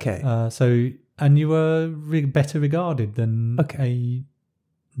 Okay. And you were better regarded than a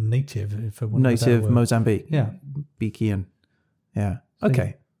native, for one native Mozambique. Yeah, Beakian. Yeah.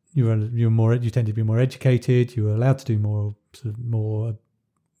 Okay. You tended to be more educated. You were allowed to do more sort of more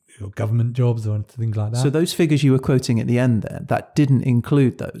government jobs or things like that. So those figures you were quoting at the end there, that didn't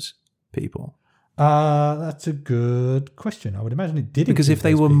include those people? That's a good question. I would imagine it did. Because if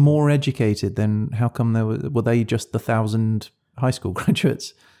they include were those people. more educated, then how come were they just the 1,000 high school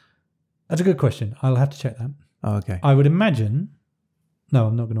graduates? That's a good question. I'll have to check that. Oh, okay. I would imagine. No,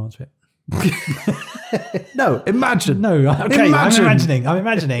 I'm not going to answer it. No, imagine. No, okay. Imagine. I'm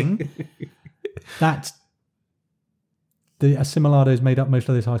imagining that the assimilados made up most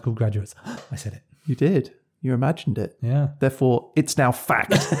of those high school graduates. I said it. You did. You imagined it. Yeah. Therefore, it's now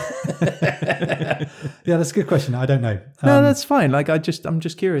fact. Yeah, that's a good question. I don't know. No, that's fine. Like, I'm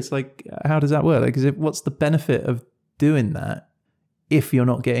just curious. Like, how does that work? Like, what's the benefit of doing that if you're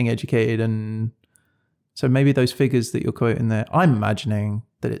not getting educated? And so maybe those figures that you're quoting there, I'm imagining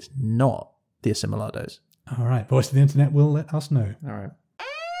that it's not the assimilados. All right. Voice of the Internet will let us know. All right.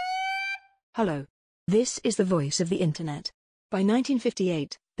 Hello. This is the voice of the Internet. By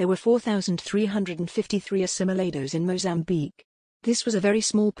 1958, there were 4,353 assimilados in Mozambique. This was a very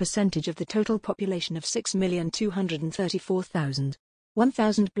small percentage of the total population of 6,234,000.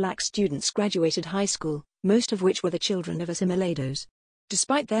 1,000 black students graduated high school, most of which were the children of assimilados.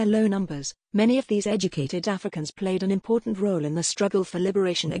 Despite their low numbers, many of these educated Africans played an important role in the struggle for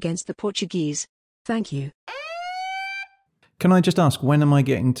liberation against the Portuguese. Thank you. Can I just ask, when am I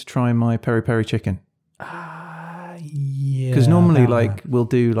getting to try my peri-peri chicken? Yeah. Because normally, about like, that. we'll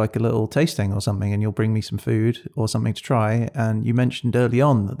do like a little tasting or something, and you'll bring me some food or something to try. And you mentioned early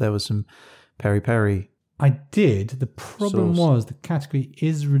on that there was some peri-peri. I did. The problem Sauce. was the category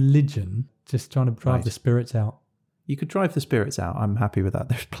is religion, just trying to drive Right. the spirits out. You could drive the spirits out. I'm happy with that.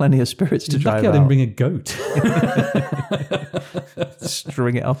 There's plenty of spirits to You're drive lucky I didn't out. bring a goat.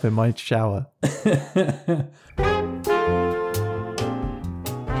 String it up in my shower.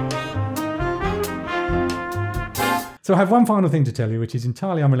 So I have one final thing to tell you, which is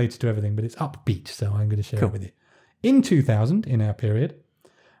entirely unrelated to everything, but it's upbeat, so I'm going to share Cool. it with you. In 2000, in our period,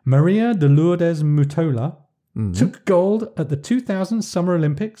 Maria de Lourdes Mutola took gold at the 2000 Summer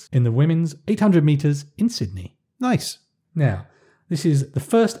Olympics in the women's 800 metres in Sydney. Nice. Now, this is the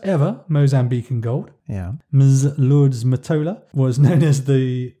first ever Mozambican gold. Yeah. Ms. Lourdes Mutola was known as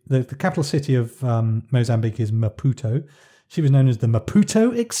the capital city of Mozambique is Maputo. She was known as the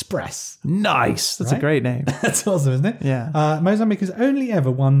Maputo Express. Nice. That's Right? a great name. That's awesome, isn't it? Yeah. Mozambique has only ever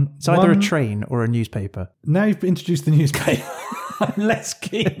won. It's either a one- train or a newspaper. Now you've introduced the newspaper. I'm less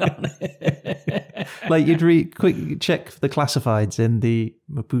keen on it. Like you'd quick check the classifieds in the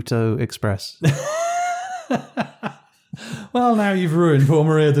Maputo Express. Well, now you've ruined poor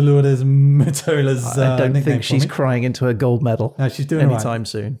Maria de Lourdes Mutola's I don't nickname think for she's me. crying into a gold medal No, she's doing all right. anytime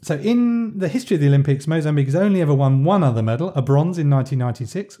soon. So in the history of the Olympics, Mozambique has only ever won one other medal, a bronze in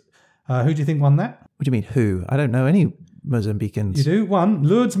 1996. Who do you think won that? What do you mean, who? I don't know any Mozambicans. You do? One,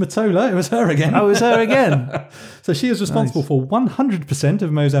 Lourdes Mutola. It was her again. Oh, it was her again. So she is responsible for 100%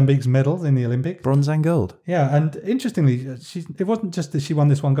 of Mozambique's medals in the Olympics. Bronze and gold. Yeah, and interestingly, it wasn't just that she won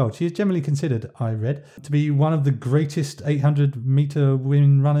this one gold. She is generally considered, I read, to be one of the greatest 800-meter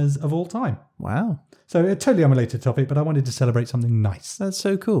women runners of all time. Wow. So a totally unrelated topic, but I wanted to celebrate something nice. That's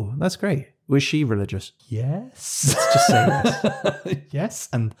so cool. That's great. Was she religious? Yes. Let's just say yes. Yes,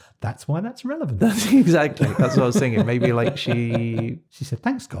 and that's why that's relevant. Exactly. That's what I was thinking. Maybe like she She said,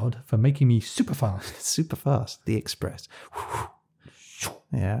 thanks, God, for making me super fast. super fast. The Express.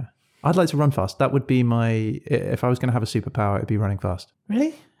 Yeah. I'd like to run fast. That would be if I was going to have a superpower, it'd be running fast.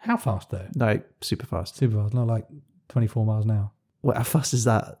 Really? How fast, though? Like super fast. Super fast, not like 24 miles an hour. What, how fast is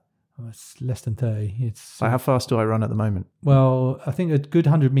that? Oh, it's less than 30. It's Like, how fast do I run at the moment? Well, I think a good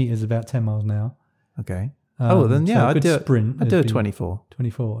 100 meters is about 10 miles an hour. Okay. Then so yeah, a I'd good do it. sprint I'd do would a be 24.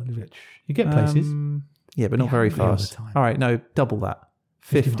 24. You get places. Yeah, but not Yeah, very hungry all the fast. time. All right, no, double that.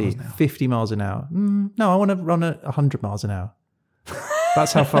 50 miles an hour. No, I want to run at 100 miles an hour.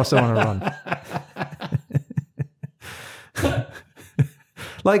 That's how fast I want to run.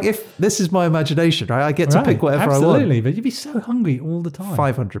 Like, if this is my imagination, right? I get to pick whatever absolutely, I want. but you'd be so hungry all the time.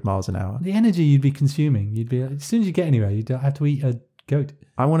 500 miles an hour. The energy you'd be consuming, you'd be as soon as you get anywhere, you'd have to eat a goat.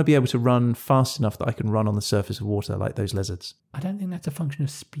 I want to be able to run fast enough that I can run on the surface of water like those lizards. I don't think that's a function of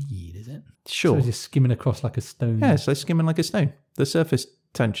speed, is it? Sure. So just skimming across like a stone. Yeah, it's like skimming like a stone. The surface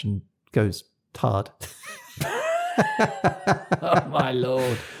tension goes hard. Oh my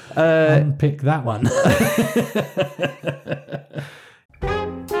lord! Unpick that one.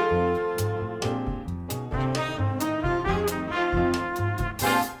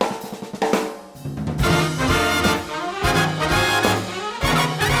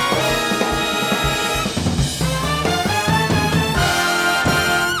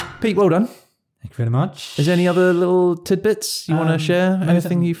 Pete, well done. you very much. Is there any other little tidbits you want to share?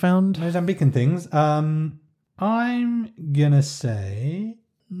 Anything you found? Mozambican things. I'm gonna say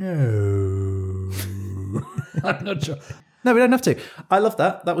no. I'm not sure. No, we don't have to. I love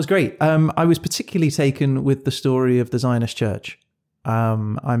that. That was great. I was particularly taken with the story of the Zionist Church.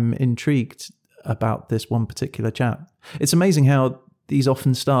 I'm intrigued about this one particular chap. It's amazing how these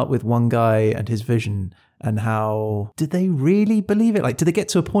often start with one guy and his vision, and how did they really believe it? Like, did they get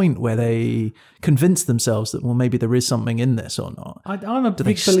to a point where they convince themselves that, well, maybe there is something in this or not? I'm a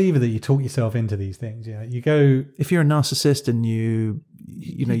big believer that you talk yourself into these things. Yeah, you go. If you're a narcissist and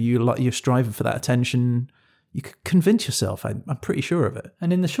you're striving for that attention, you could convince yourself. I'm pretty sure of it.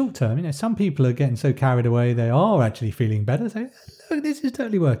 And in the short term, some people are getting so carried away they are actually feeling better. So look, this is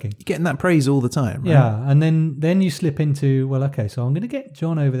totally working. You're getting that praise all the time, right? Yeah, and then you slip into, well, okay, so I'm going to get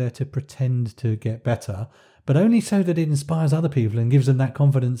John over there to pretend to get better, but only so that it inspires other people and gives them that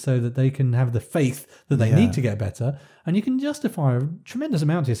confidence so that they can have the faith that they need to get better. And you can justify a tremendous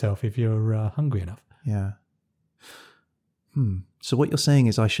amount to yourself if you're hungry enough. Yeah. So what you're saying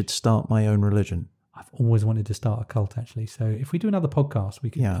is I should start my own religion. I've always wanted to start a cult, actually. So if we do another podcast,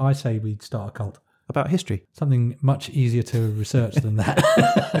 we could. Yeah. I say we'd start a cult. About history. Something much easier to research than that.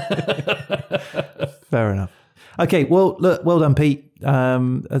 Fair enough. Okay, well, look, well done, Pete.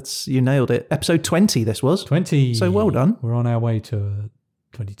 You nailed it. Episode 20, this was. 20. So well done. We're on our way to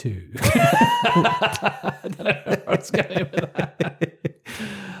 22. I don't know where I was going with that.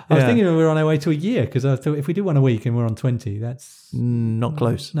 I was thinking we were on our way to a year, because I thought if we do one a week and we're on 20, that's... Not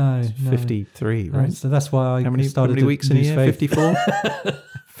close. No. 53, right? So that's why I started How many weeks in a year? 54?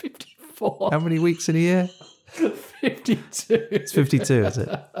 54. How many weeks in a year? 52. It's 52, is it?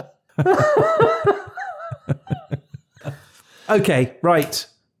 Okay, right.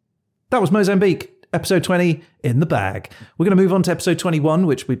 That was Mozambique. Episode 20 in the bag. We're going to move on to episode 21,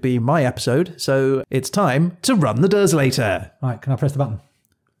 which would be my episode. So it's time to run the Durslator. Right, can I press the button?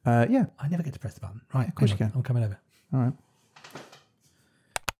 Yeah. I never get to press the button. Right, of course you can. I'm coming over. All right.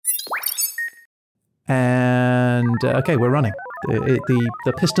 And okay, we're running.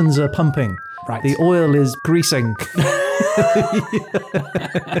 The pistons are pumping. Right. The oil is greasing.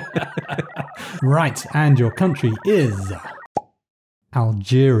 Right, and your country is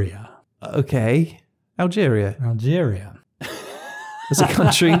Algeria. Okay. Algeria. It's a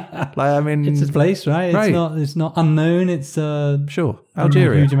country. It's a place, right? It's not unknown. It's sure.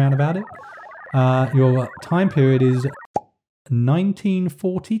 Algeria. A huge amount about it. Your time period is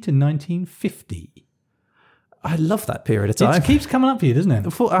 1940 to 1950. I love that period of time. It keeps coming up for you, doesn't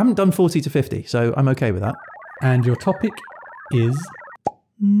it? I haven't done 40 to 50, so I'm okay with that. And your topic is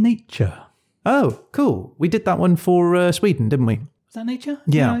nature. Oh, cool. We did that one for Sweden, didn't we? Was that nature?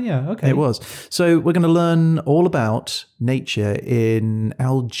 Yeah, okay. It was. So we're going to learn all about nature in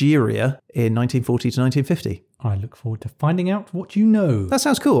Algeria in 1940 to 1950. I look forward to finding out what you know. That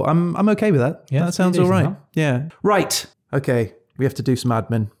sounds cool. I'm okay with that. Yeah, that sounds all right. Huh? Yeah. Right. Okay. We have to do some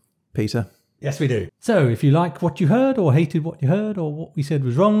admin, Peter. Yes, we do. So if you like what you heard or hated what you heard or what we said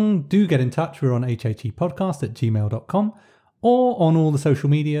was wrong, do get in touch. We're on hhepodcast@gmail.com or on all the social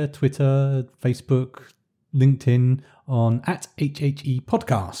media, Twitter, Facebook, LinkedIn, on @HHE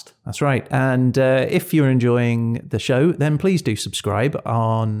Podcast. That's right. And if you're enjoying the show, then please do subscribe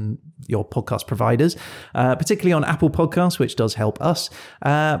on your podcast providers, particularly on Apple Podcasts, which does help us.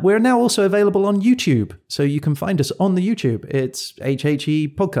 We're now also available on YouTube, so you can find us on the YouTube. It's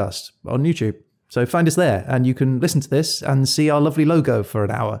HHE Podcast on YouTube. So find us there, and you can listen to this and see our lovely logo for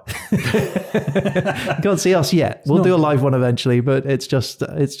an hour. You can't see us yet. We'll do a live one eventually, but it's just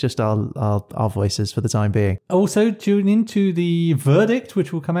our voices for the time being. Also, tune into The Verdict,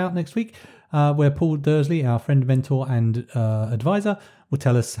 which will come out next week, where Paul Dursley, our friend, mentor, and advisor, will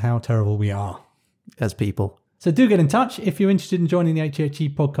tell us how terrible we are as people. So do get in touch. If you're interested in joining the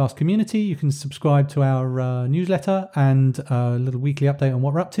HHE podcast community, you can subscribe to our newsletter and a little weekly update on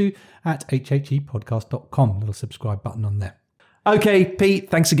what we're up to at hhepodcast.com. Little subscribe button on there. Okay,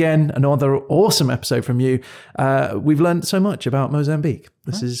 Pete, thanks again. Another awesome episode from you. We've learned so much about Mozambique.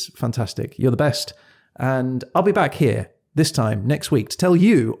 This is fantastic. You're the best. And I'll be back here this time next week to tell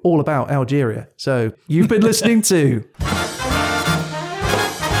you all about Algeria. So you've been listening to...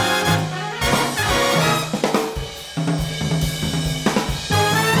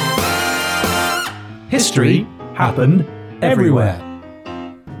 History happened everywhere.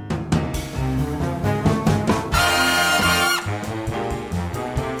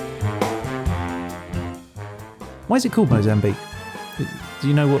 Why is it called Mozambique? Do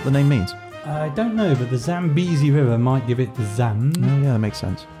you know what the name means? I don't know, but the Zambezi River might give it the Zam. Oh, yeah, that makes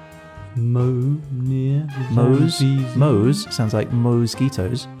sense. Mose sounds like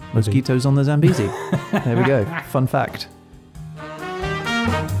mosquitoes. Mosquitoes on the Zambezi. There we go. Fun fact.